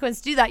no consequence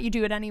to do that, you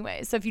do it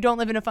anyway. So if you don't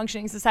live in a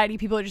functioning society,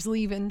 people are just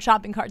leaving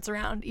shopping carts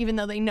around, even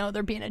though they know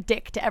they're being a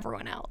dick to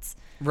everyone else.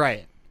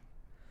 Right.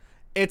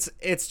 It's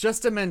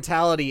just a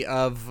mentality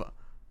of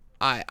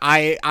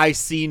I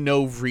see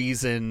no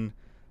reason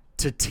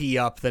to tee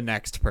up the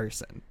next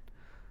person.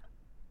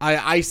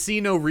 I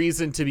see no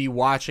reason to be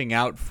watching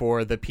out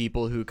for the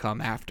people who come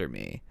after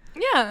me.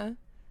 Yeah.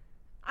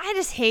 I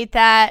just hate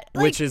that.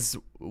 Which is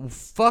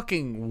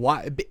fucking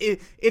wild.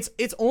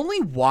 It's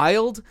only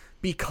wild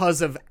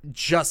because of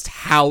just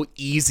how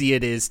easy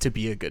it is to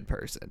be a good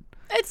person.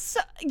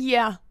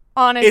 Yeah,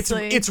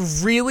 honestly.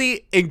 It's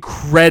really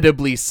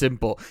incredibly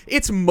simple.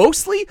 It's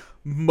most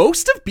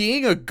of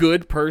being a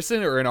good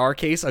person, or in our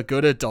case, a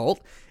good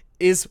adult,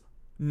 is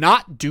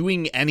not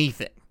doing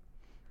anything.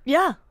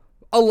 Yeah.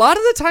 A lot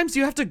of the times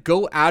you have to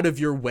go out of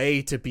your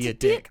way to be a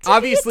dick.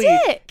 Obviously,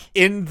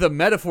 in the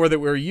metaphor that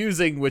we're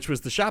using, which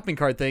was the shopping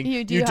cart thing,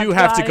 you do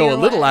have to go a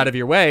little out of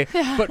your way,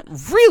 but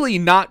really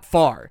not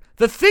far.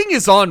 The thing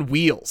is on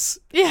wheels.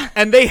 Yeah.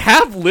 And they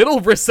have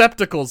little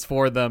receptacles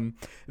for them.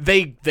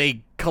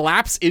 They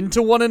collapse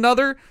into one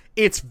another.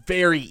 It's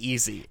very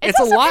easy. It's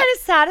also kind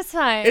of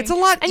satisfying. It's a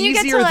lot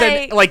easier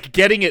than like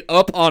getting it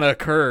up on a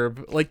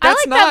curb. Like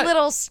that's that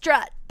little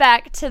strut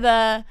back to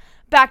the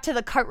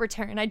cart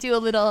return. I do a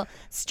little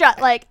strut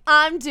like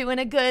I'm doing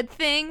a good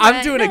thing.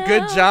 I'm doing a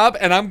good job,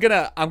 and I'm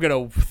gonna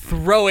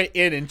throw it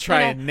in and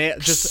try and nail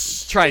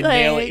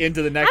it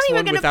into the next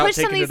one without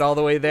taking it all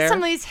the way there. Some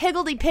of these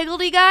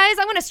higgledy-piggledy guys,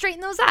 I'm gonna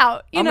straighten those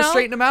out. I'm gonna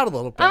straighten them out a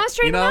little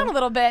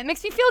bit. It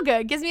makes me feel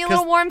good. Gives me a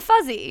little warm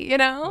fuzzy. You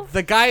know.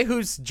 The guy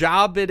whose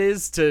job it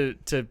is to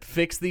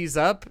fix these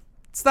up,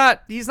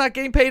 he's not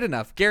getting paid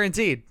enough,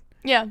 guaranteed.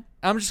 Yeah.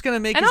 I'm just going to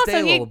make his day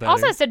a little better.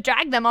 Also has to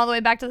drag them all the way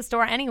back to the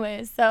store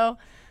anyways. So,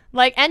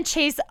 and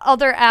chase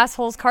other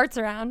assholes' carts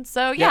around.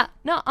 So, I'm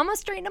going to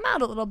straighten them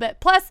out a little bit.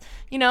 Plus,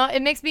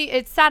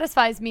 it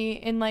satisfies me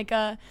in like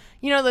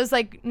those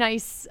like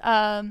nice,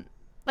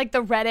 like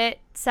the Reddit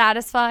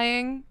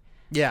satisfying.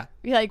 Yeah.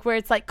 Like where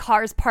it's like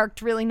cars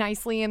parked really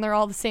nicely and they're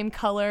all the same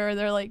color.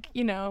 They're like,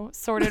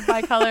 sorted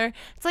by color.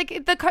 It's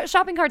like the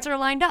shopping carts are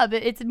lined up.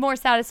 It's more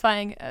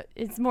satisfying.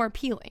 It's more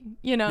appealing,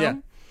 Yeah.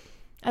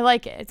 I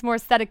like it. It's more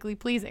aesthetically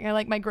pleasing. I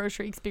like my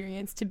grocery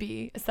experience to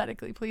be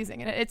aesthetically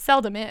pleasing, and it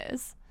seldom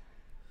is.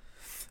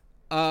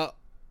 So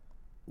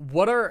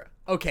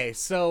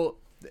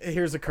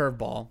here's a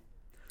curveball.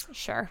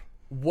 Sure.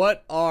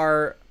 What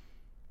are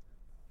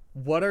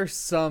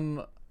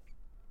some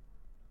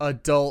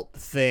adult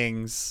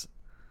things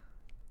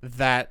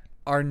that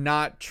are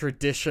not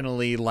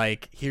traditionally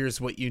like,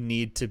 here's what you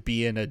need to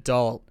be an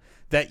adult,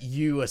 that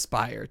you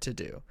aspire to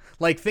do?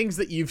 Like things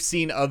that you've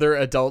seen other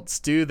adults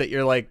do that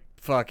you're like,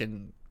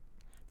 fucking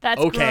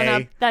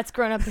okay. That's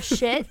grown up as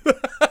shit.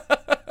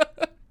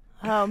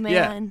 Oh man.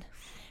 Yeah.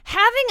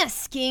 Having a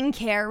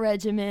skincare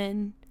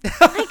regimen.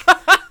 Like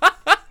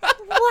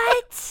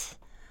what?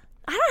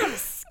 I don't have a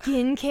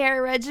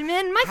skincare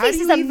regimen. My face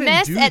is a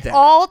mess at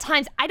all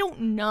times. I don't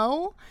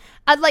know.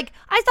 I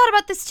thought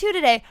about this too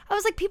today. I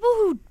was like, people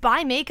who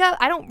buy makeup,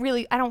 I don't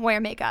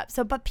wear makeup.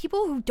 But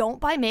people who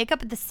don't buy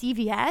makeup at the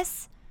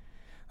CVS,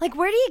 like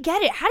where do you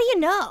get it? How do you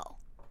know?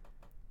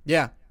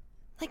 Yeah.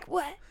 Like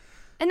what?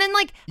 And then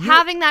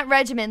having that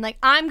regimen, like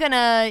I'm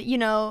gonna,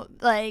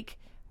 like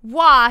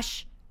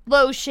wash,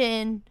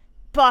 lotion,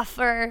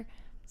 buffer,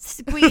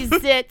 squeeze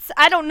zits.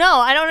 I don't know.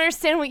 I don't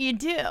understand what you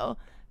do.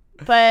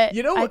 But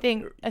I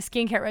think a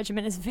skincare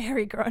regimen is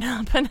very grown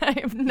up and I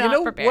am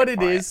not prepared for it. What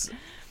it is,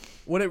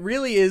 what it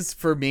really is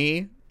for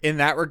me in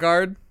that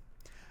regard,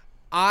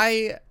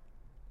 I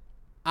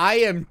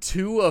am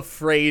too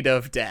afraid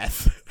of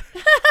death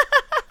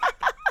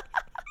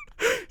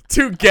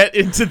to get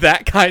into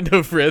that kind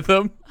of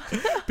rhythm.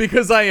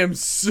 Because I am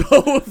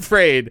so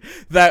afraid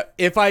that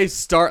if I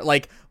start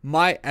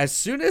as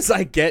soon as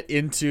I get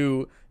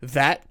into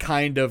that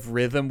kind of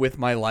rhythm with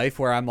my life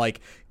where I'm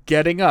like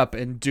getting up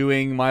and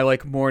doing my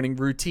morning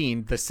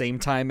routine the same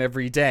time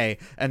every day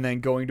and then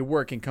going to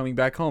work and coming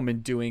back home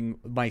and doing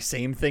my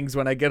same things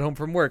when I get home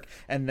from work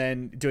and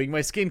then doing my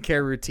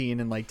skincare routine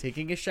and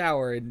taking a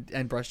shower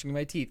and brushing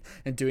my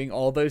teeth and doing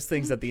all those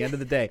things at the end of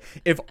the day.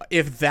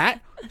 If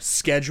that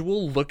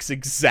schedule looks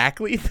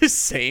exactly the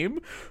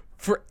same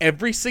for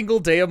every single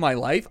day of my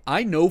life,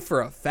 I know for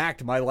a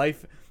fact my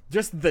life,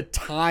 just the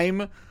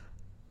time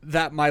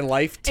that my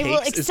life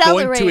takes is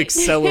going to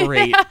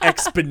accelerate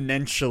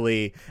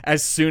exponentially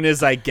as soon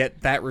as I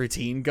get that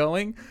routine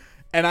going.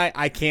 And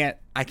I can't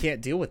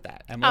deal with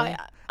that, Emily. Oh,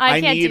 yeah.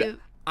 I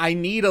I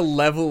need a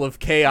level of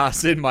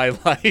chaos in my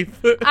life.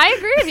 I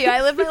agree with you.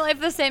 I live my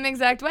life the same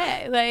exact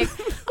way. Like,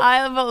 I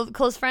have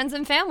close friends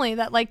and family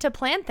that like to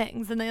plan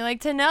things, and they like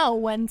to know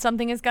when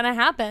something is going to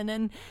happen.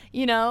 And,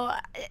 you know,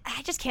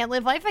 I just can't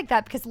live life like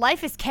that because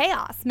life is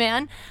chaos,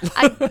 man.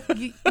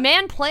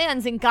 Man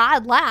plans and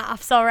God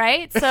laughs, all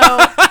right? So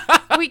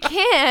we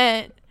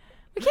can't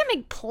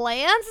make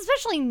plans,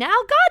 especially now.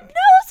 God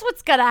knows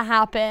what's going to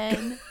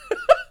happen.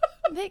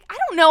 Like, I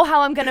don't know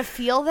how I'm going to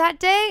feel that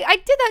day. I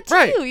did that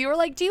to you. You were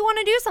like, do you want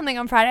to do something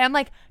on Friday? I'm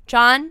like,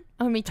 John,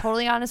 I'm going to be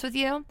totally honest with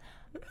you.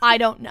 I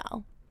don't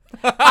know.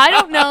 I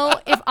don't know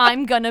if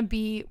I'm going to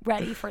be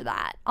ready for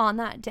that on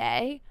that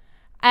day.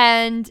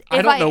 And if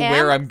I don't know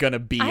where I'm going to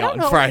be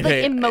on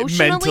Friday.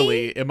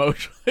 Like,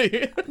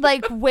 emotionally.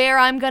 Like, where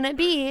I'm going to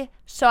be.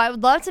 So I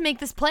would love to make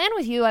this plan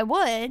with you. I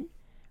would.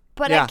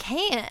 But I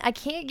can't. I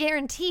can't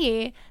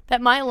guarantee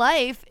that my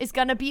life is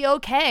going to be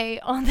okay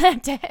on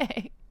that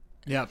day.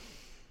 Yep.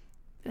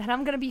 That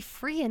I'm going to be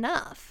free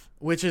enough.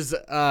 Which is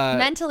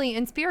mentally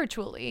and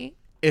spiritually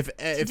to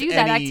do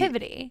that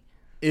activity.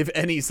 If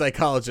any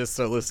psychologists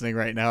are listening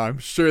right now, I'm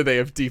sure they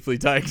have deeply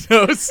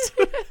diagnosed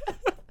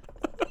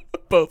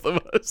both of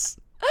us.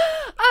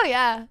 Oh,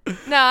 yeah.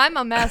 No, I'm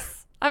a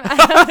mess. I'm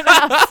an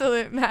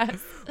absolute mess.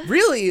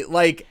 Really?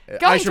 Like,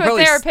 going to a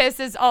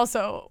therapist is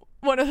also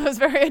one of those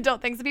very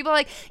adult things. People are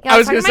like, yeah, I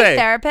was talking to my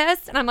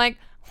therapist. And I'm like,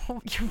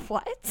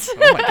 what?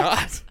 Oh, my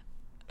God.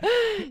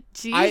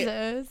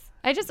 Jesus.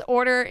 I just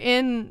order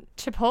in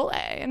Chipotle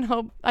and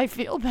hope I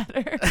feel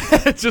better.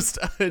 just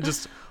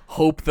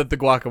hope that the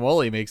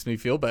guacamole makes me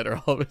feel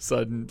better all of a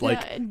sudden,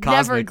 like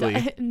cosmically.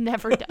 It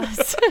never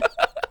does.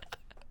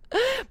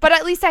 But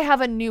at least I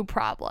have a new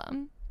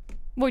problem,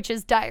 which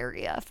is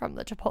diarrhea from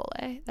the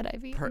Chipotle that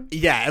I've eaten.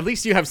 Yeah, at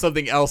least you have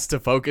something else to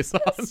focus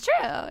on. It's true,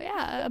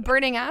 yeah. A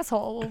burning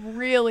asshole will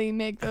really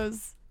make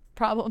those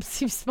problems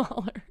seem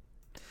smaller.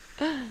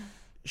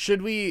 Do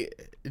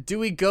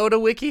we go to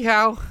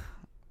WikiHow?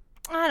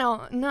 I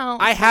don't know.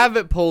 I have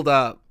it pulled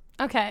up.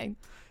 Okay.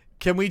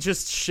 Can we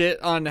just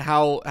shit on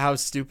how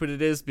stupid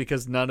it is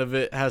because none of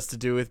it has to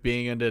do with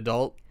being an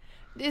adult?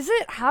 Is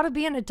it how to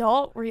be an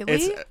adult,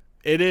 really?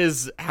 It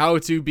is how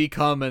to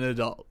become an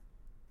adult.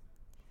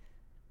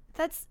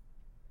 That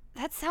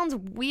sounds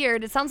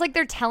weird. It sounds like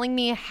they're telling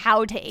me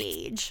how to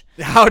age.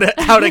 How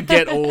to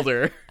get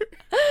older.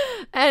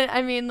 And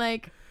I mean,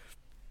 like,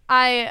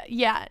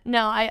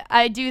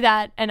 I do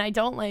that and I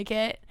don't like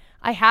it.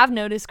 I have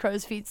noticed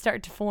crow's feet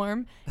start to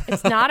form.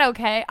 It's not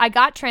okay. I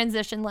got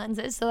transition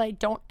lenses so I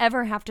don't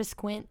ever have to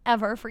squint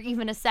ever for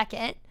even a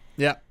second.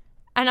 Yeah.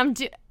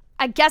 And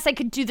I guess I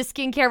could do the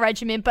skincare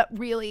regimen, but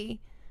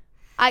really,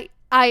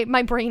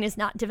 my brain is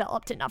not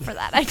developed enough for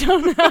that. I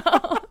don't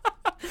know.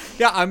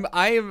 Yeah,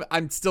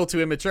 I'm still too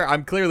immature.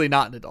 I'm clearly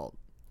not an adult.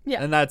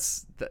 Yeah. And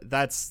that's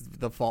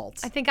the fault.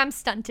 I think I'm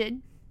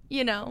stunted,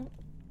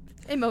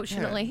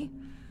 emotionally.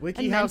 Yeah.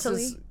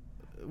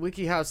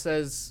 WikiHow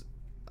says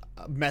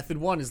method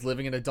 1 is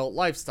living an adult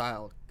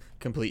lifestyle.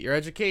 Complete your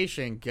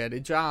education, get a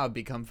job,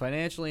 become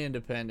financially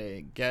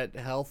independent, get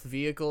health,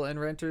 vehicle,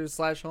 and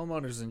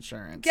renters/homeowners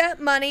insurance.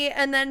 Get money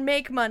and then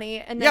make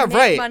money and then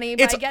make money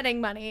by getting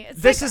money.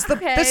 This is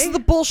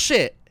the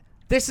bullshit.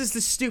 This is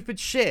the stupid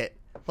shit.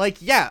 Like,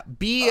 yeah,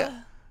 be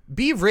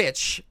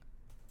rich.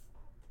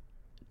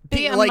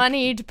 Be a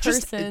moneyed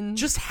person.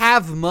 Just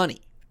have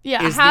money.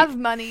 Yeah, have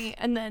money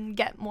and then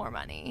get more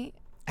money.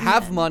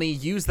 Have money,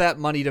 use that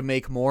money to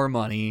make more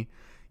money.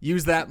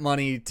 Use that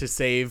money to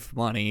save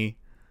money.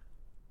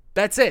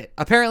 That's it.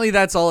 Apparently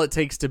that's all it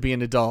takes to be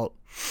an adult.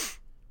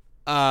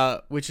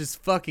 Which is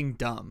fucking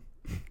dumb.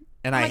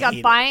 And I hate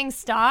it. Buying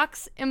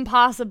stocks,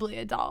 impossibly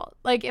adult.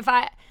 Like if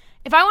I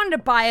wanted to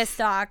buy a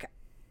stock,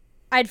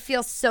 I'd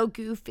feel so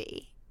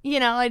goofy.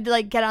 I'd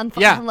like get on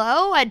phone.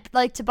 Hello, I'd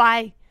like to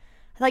buy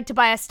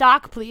a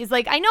stock, please.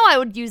 Like I know I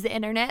would use the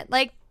internet.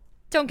 Like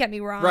don't get me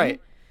wrong. Right.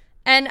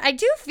 And I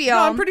do feel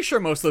I'm pretty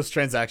sure most of those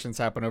transactions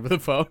happen over the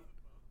phone.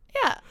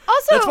 Yeah.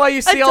 Also, that's why you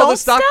see all the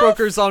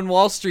stockbrokers on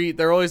Wall Street.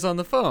 They're always on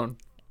the phone.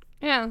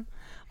 Yeah.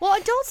 Well,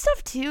 adult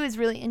stuff, too, is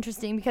really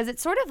interesting because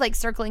it's sort of like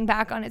circling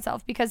back on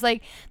itself because,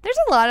 like, there's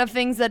a lot of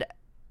things that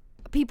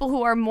people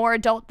who are more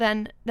adult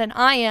than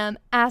I am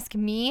ask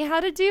me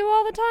how to do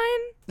all the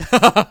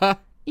time.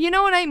 You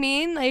know what I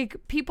mean? Like,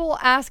 people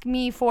ask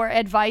me for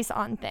advice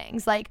on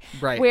things, like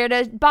where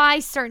to buy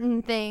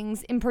certain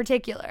things in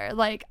particular.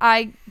 Like,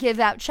 I give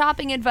out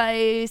shopping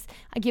advice,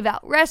 I give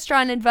out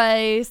restaurant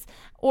advice,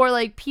 or,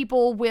 like,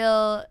 people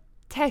will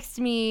text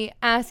me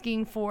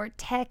asking for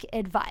tech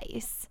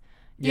advice,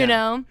 you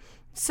know?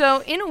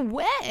 So, in a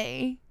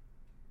way,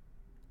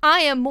 I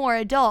am more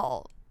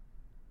adult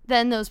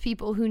than those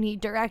people who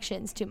need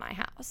directions to my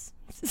house.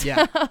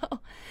 So,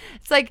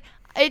 it's like...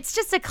 It's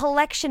just a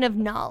collection of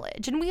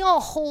knowledge, and we all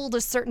hold a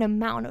certain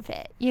amount of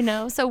it,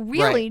 So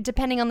really,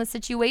 depending on the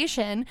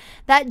situation,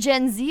 that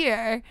Gen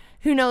Zer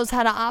who knows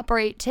how to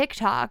operate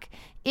TikTok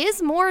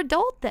is more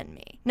adult than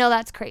me. No,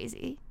 that's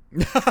crazy.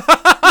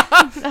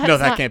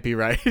 That can't be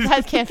right.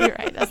 That can't be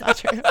right. That's not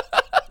true.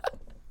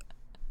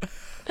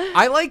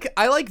 I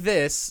like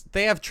this.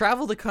 They have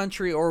travel the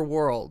country or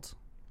world.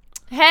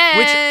 Hey.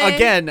 Which,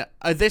 again,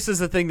 this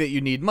is a thing that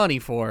you need money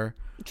for.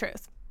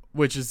 Truth.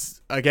 Which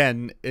is,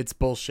 again, it's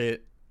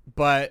bullshit.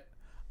 But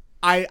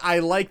I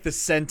like the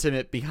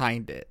sentiment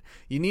behind it.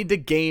 You need to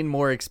gain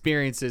more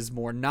experiences,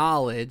 more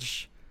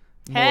knowledge,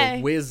 more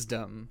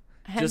wisdom.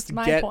 Hence just to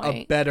my get point.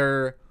 a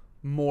better,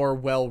 more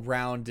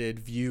well-rounded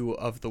view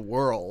of the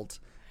world.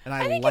 And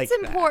I think like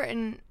it's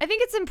important. I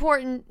think it's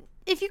important.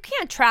 If you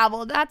can't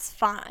travel, that's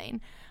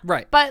fine.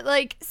 Right. But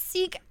like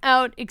seek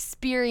out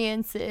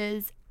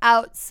experiences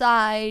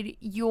outside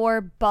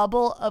your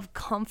bubble of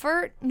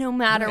comfort, no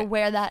matter Right.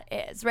 where that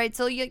is, right?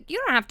 So you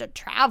don't have to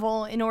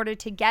travel in order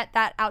to get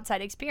that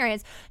outside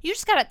experience. You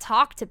just got to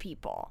talk to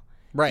people.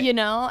 Right. You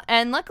know?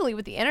 And luckily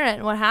with the internet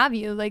and what have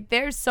you, like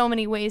there's so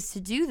many ways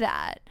to do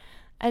that.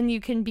 And you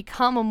can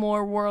become a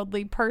more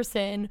worldly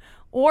person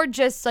or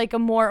just like a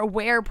more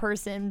aware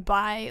person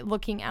by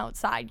looking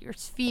outside your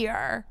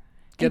sphere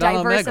Get and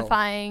on Omegle.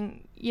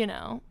 diversifying, you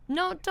know.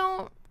 No,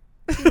 don't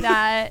do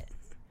that.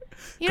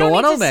 You Go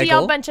don't on need to see a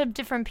Omegle. bunch of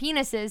different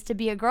penises to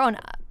be a grown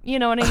up. You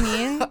know what I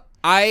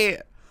mean?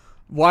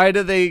 Why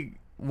do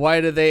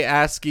they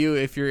ask you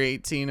if you're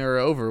 18 or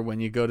over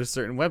when you go to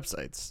certain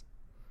websites?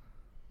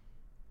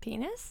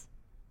 Penis?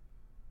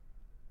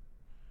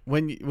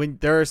 When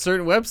there are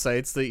certain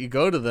websites that you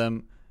go to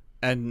them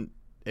and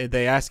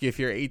they ask you if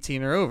you're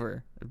 18 or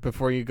over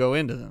before you go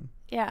into them.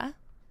 Yeah.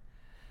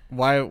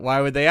 Why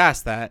would they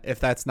ask that if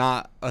that's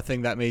not a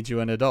thing that made you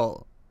an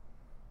adult?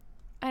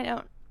 I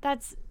don't.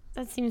 That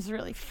seems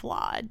really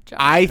flawed, John.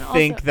 I And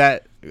think also,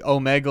 that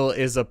Omegle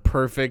is a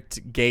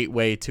perfect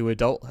gateway to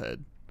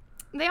adulthood.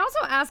 they also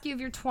ask you if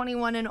you're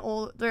 21 and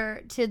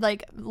older to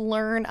like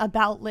learn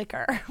about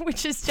liquor,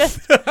 which is just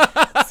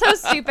so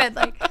stupid.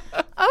 Like,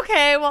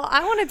 okay, well,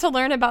 I wanted to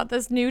learn about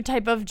this new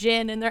type of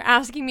gin, and they're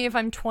asking me if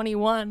I'm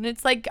 21.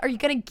 It's like, are you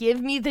gonna give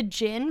me the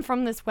gin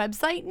from this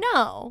website?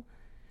 No.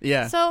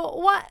 Yeah. So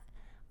what?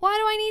 Why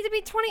do I need to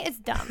be 20? It's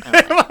dumb.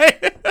 I don't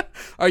like it.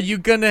 Are you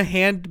gonna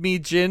hand me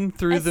gin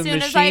through As the soon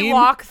machine? as I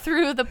walk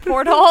through the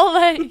portal,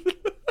 like,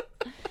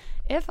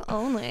 if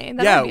only. Then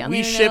I'd be Yeah, on the we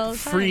internet ship all the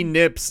free time.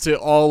 nips to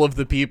all of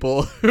the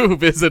people who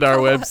visit our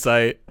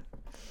website.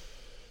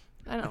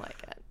 I don't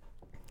like it.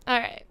 All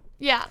right.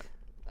 Yeah.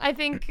 I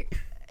think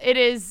it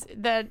is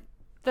that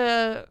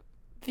the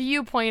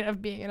viewpoint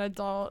of being an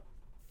adult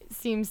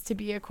seems to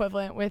be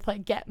equivalent with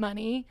like get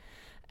money.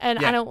 And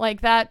Yeah. I don't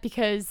like that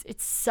because it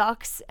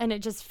sucks and it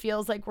just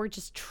feels like we're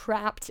just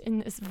trapped in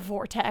this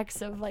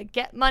vortex of like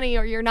get money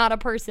or you're not a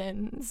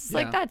person. It's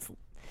like Yeah. that's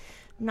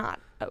not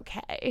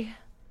okay.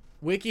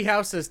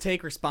 WikiHow says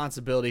take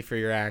responsibility for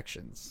your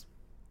actions.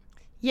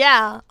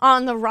 Yeah,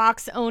 on the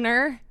rocks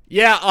owner.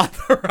 Yeah, on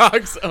the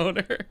rocks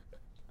owner.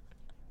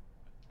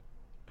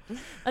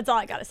 That's all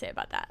I got to say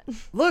about that.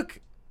 Look,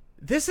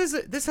 this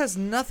has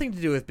nothing to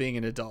do with being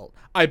an adult.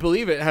 I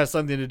believe it has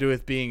something to do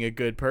with being a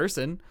good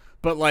person,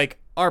 but like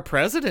our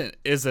president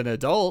is an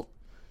adult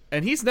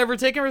and he's never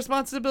taken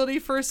responsibility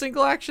for a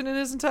single action in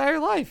his entire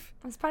life.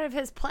 That's part of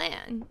his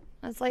plan.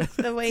 That's like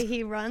the way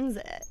he runs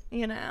it,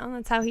 you know?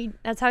 That's how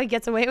he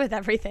gets away with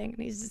everything.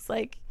 And he's just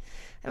like,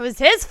 it was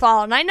his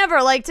fault and I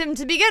never liked him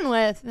to begin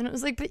with. And it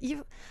was like, but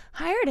you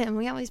hired him.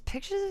 We got all these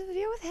pictures of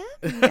you with him.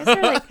 And you guys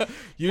are like,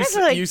 You guys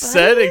are like you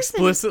said buddies,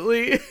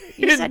 explicitly.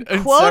 you said,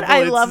 quote,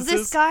 I love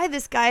this guy.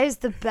 This guy is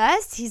the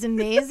best. He's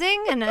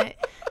amazing. And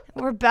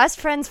we're best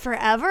friends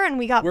forever. And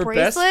we got We're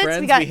bracelets. best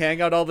friends. We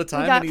hang out all the We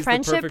time, got and he's the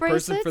friendship perfect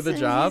person for the bracelets,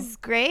 job. and he's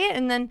great.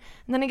 And then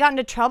he got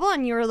into trouble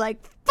and you were like,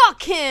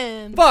 fuck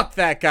him. Fuck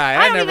that guy.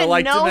 I don't never even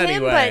liked know him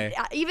anyway.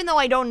 but even though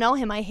I don't know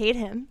him, I hate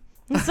him.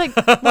 It's like,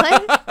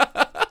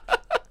 what?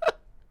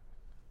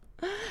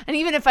 And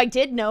even if I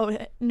did know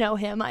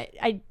him,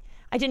 I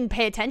didn't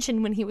pay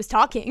attention when he was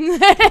talking.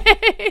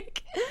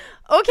 Like,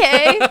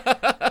 okay,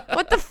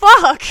 what the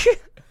fuck?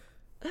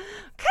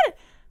 What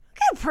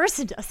kind of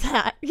person does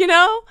that? You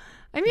know?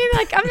 I mean,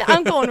 like,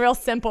 I'm going real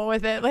simple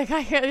with it. Like, I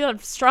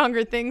have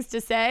stronger things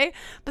to say,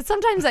 but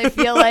sometimes I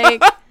feel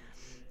like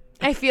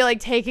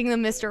taking the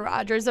Mr.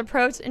 Rogers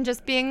approach and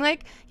just being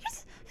like,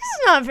 this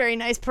is not a very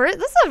nice person.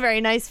 This is a very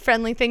nice,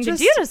 friendly thing to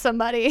do to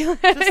somebody.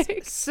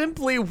 Just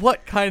simply,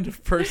 what kind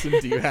of person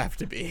do you have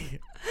to be?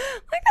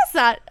 Like,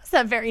 that's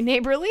not very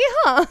neighborly,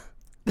 huh?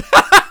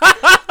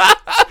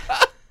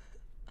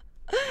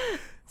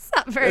 It's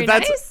not very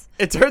nice.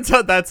 It turns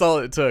out that's all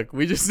it took.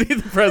 We just need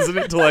the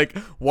president to like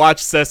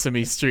watch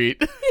Sesame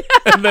Street,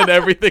 and then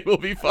everything will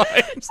be fine.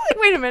 Just like,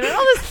 wait a minute,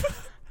 all this.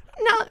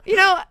 No, you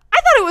know, I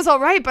thought it was all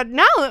right, but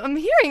now I'm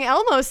hearing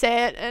Elmo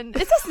say it, and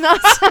it does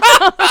not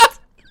sound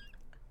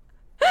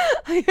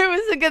like it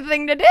was a good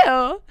thing to do.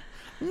 No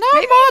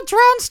more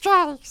drone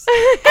strikes.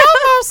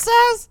 Elmo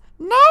says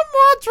no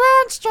more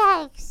drone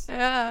strikes.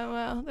 Yeah,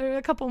 well, there are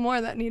a couple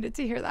more that needed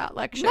to hear that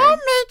lecture. No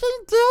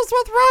making deals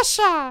with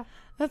Russia.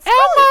 That's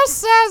Elmo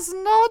says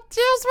no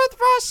deals with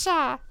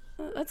Russia.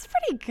 That's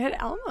pretty good,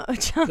 Elmo,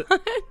 John.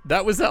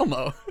 That was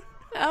Elmo.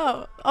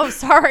 Oh,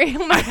 sorry.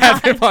 Oh my I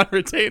have him god, on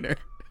retainer.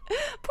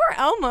 poor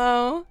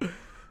Elmo.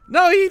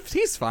 No,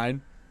 he's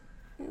fine.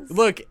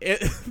 Look,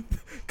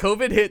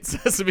 COVID hit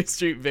Sesame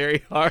Street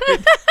very hard.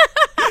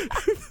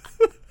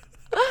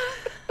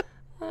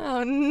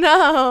 Oh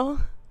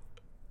no.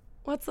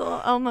 What's little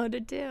Elmo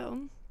to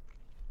do?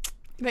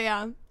 But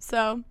yeah,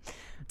 so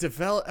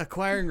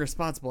Acquiring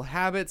responsible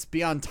habits,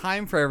 be on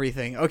time for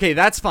everything. Okay,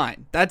 that's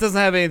fine. That doesn't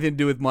have anything to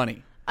do with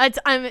money. It's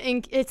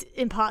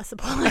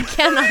impossible. I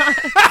cannot.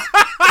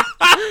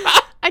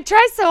 I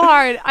try so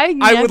hard.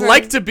 I would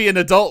like to be an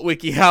adult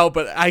WikiHow,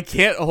 but I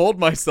can't hold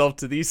myself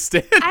to these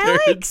standards.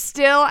 I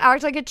still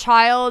act like a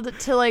child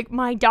to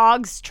my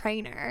dog's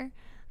trainer.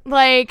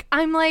 I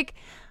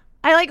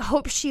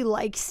hope she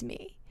likes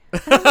me.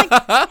 And I'm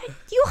like,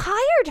 you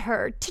hired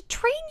her to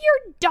train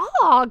your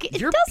dog. It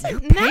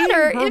doesn't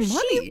matter if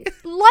she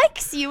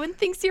likes you and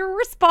thinks you're a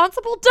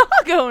responsible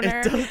dog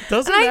owner. It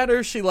doesn't matter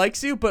if she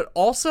likes you, but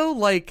also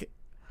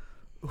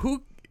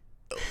who?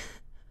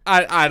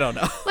 I don't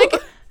know.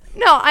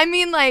 No, I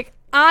mean I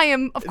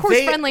am of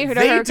course friendly to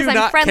her because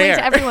I'm friendly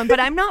to everyone, but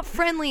I'm not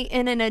friendly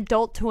in an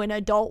adult to an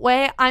adult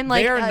way. I'm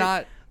they are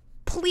not.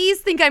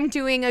 Please think I'm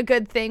doing a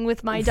good thing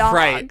with my dog.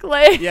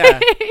 Right. Yeah.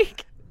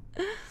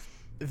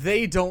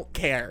 They don't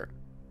care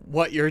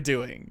what you're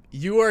doing.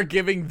 You are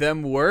giving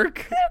them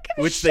work,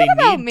 which they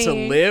need to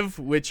live,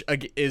 which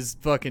is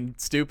fucking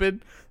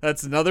stupid.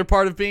 That's another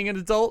part of being an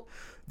adult.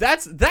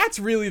 That's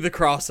really the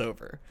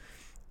crossover.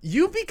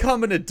 You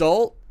become an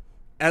adult,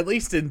 at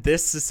least in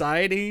this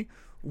society,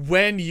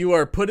 when you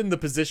are put in the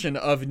position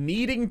of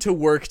needing to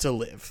work to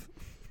live.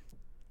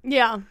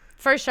 Yeah,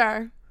 for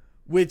sure.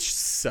 Which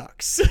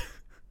sucks.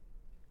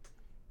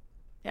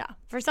 Yeah,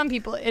 for some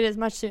people, it is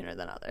much sooner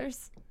than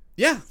others.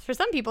 Yeah. For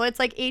some people, it's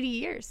 80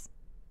 years.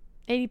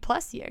 80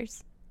 plus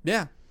years.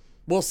 Yeah.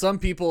 Well, some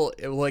people,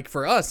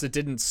 for us, it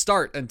didn't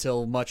start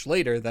until much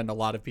later than a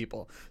lot of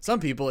people.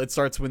 Some people, it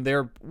starts when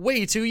they're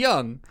way too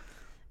young.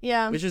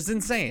 Yeah. Which is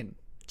insane.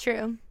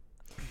 True.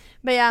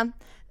 But yeah,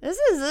 this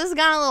has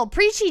gone a little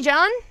preachy,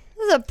 John.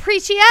 This is a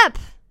preachy ep.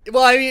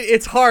 Well, I mean,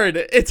 it's hard.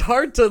 It's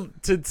hard to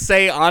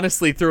say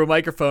honestly through a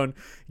microphone.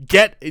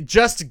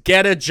 Just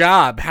get a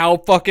job. How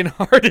fucking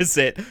hard is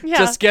it? Yeah.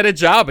 Just get a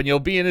job and you'll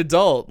be an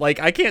adult.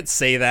 I can't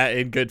say that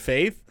in good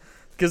faith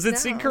because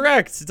it's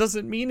incorrect. It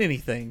doesn't mean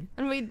anything.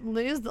 And we'd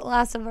lose the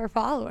last of our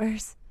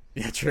followers.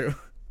 Yeah, true.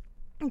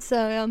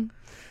 So,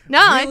 no,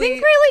 really, I think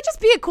really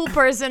just be a cool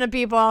person to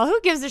people. Who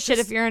gives a shit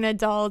if you're an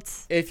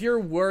adult? If you're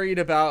worried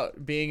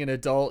about being an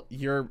adult,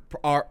 you're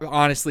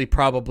honestly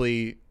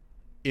probably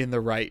in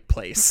the right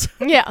place.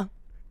 Yeah,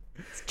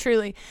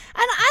 truly.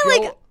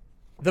 And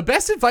the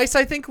best advice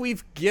I think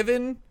we've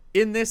given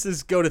in this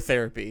is go to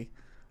therapy.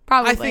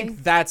 Probably. I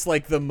think that's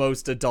the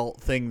most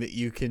adult thing that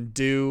you can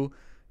do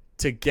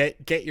to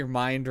get your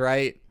mind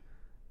right.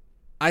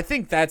 I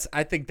think that's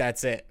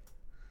it.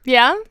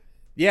 Yeah?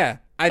 Yeah.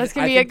 That's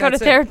going to be it. Go to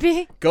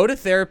therapy? Go to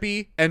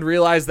therapy and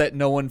realize that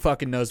no one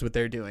fucking knows what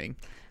they're doing.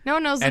 No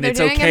one knows what they're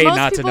doing. And it's okay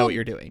not to know what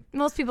you're doing.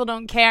 Most people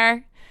don't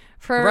care.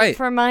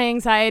 For my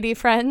anxiety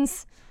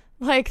friends.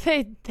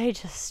 They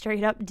just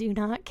straight up do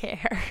not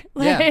care.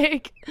 Yeah.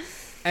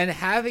 And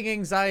having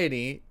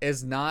anxiety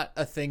is not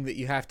a thing that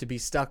you have to be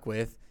stuck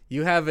with.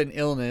 You have an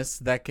illness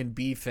that can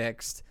be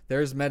fixed.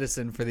 There's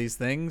medicine for these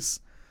things.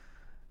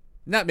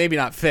 Maybe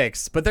not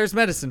fixed, but there's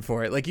medicine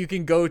for it. You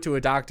can go to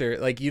a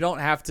doctor. You don't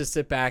have to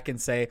sit back and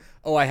say,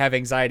 "Oh, I have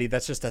anxiety.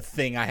 That's just a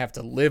thing I have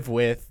to live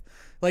with."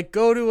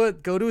 Go to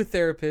a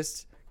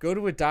therapist. Go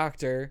to a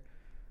doctor.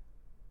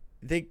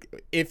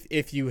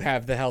 If you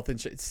have the health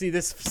insurance. See,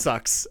 this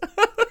sucks.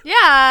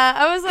 Yeah,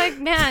 I was like,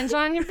 man,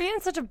 John, you're being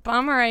such a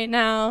bummer right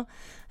now.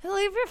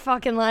 Live your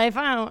fucking life.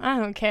 I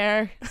don't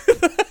care.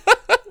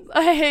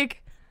 I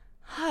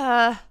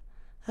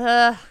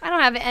don't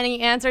have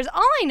any answers.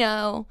 All I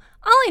know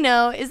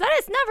is that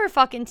it's never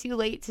fucking too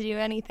late to do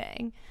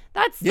anything.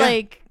 That's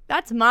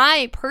that's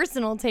my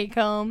personal take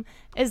home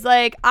is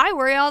I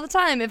worry all the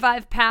time if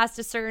I've passed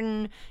a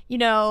certain,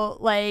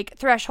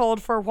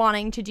 threshold for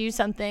wanting to do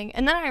something.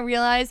 And then I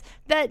realize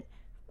that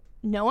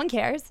no one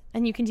cares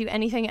and you can do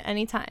anything at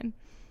any time.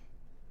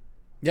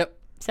 Yep.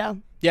 So.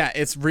 Yeah,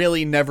 it's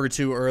really never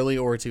too early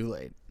or too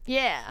late.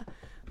 Yeah.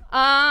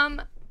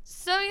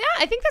 So yeah,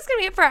 I think that's going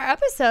to be it for our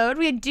episode.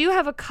 We do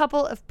have a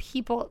couple of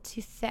people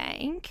to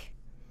thank.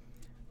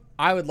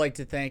 I would like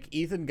to thank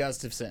Ethan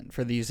Gustafson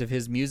for the use of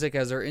his music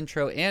as our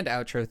intro and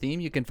outro theme.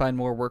 You can find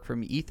more work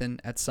from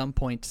Ethan at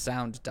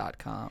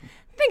somepointsound.com.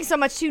 Thanks so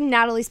much to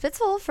Natalie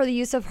Spitzville for the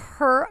use of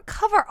her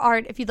cover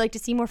art. If you'd like to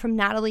see more from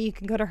Natalie, you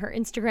can go to her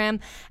Instagram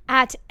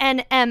at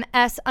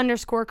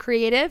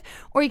nms_creative,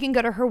 or you can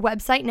go to her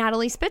website,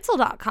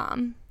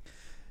 nataliespitzel.com.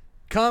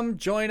 Come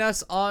join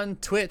us on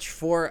Twitch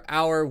for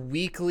our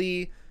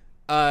weekly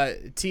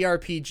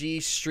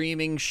TRPG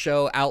streaming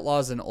show,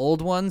 Outlaws and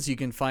Old Ones. You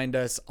can find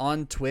us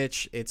on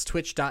Twitch. It's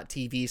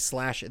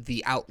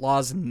twitch.tv/The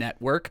Outlaws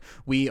Network.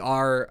 We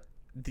are...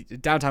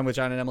 Downtime with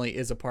John and Emily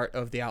is a part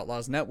of the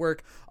Outlaws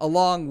Network,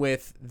 along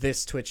with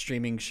this Twitch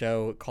streaming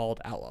show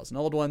called Outlaws and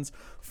Old Ones.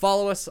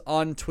 Follow us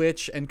on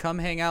Twitch and come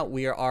hang out.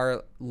 We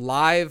are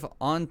live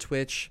on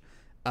Twitch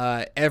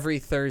every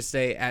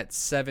Thursday at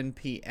 7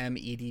 p.m.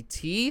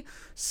 EDT.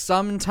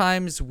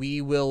 Sometimes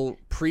we will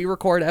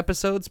pre-record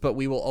episodes, but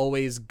we will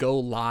always go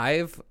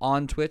live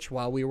on Twitch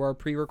while we were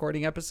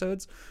pre-recording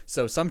episodes.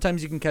 So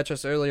sometimes you can catch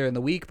us earlier in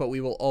the week, but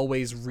we will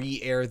always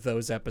re-air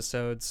those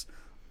episodes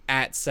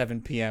at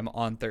 7 p.m.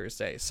 on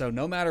Thursday. So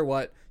no matter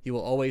what, you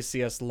will always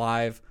see us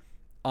live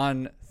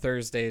on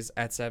Thursdays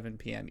at 7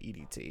 p.m.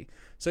 EDT.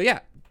 So yeah,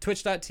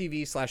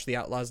 twitch.tv/The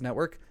Outlaws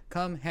Network.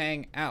 Come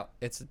hang out.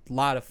 It's a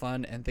lot of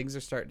fun, and things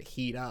are starting to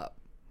heat up.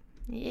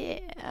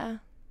 Yeah.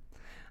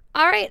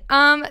 All right.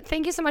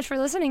 Thank you so much for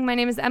listening. My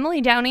name is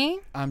Emily Downey.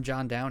 I'm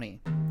John Downey.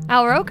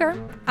 Al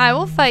Roker. I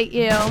will fight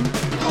you.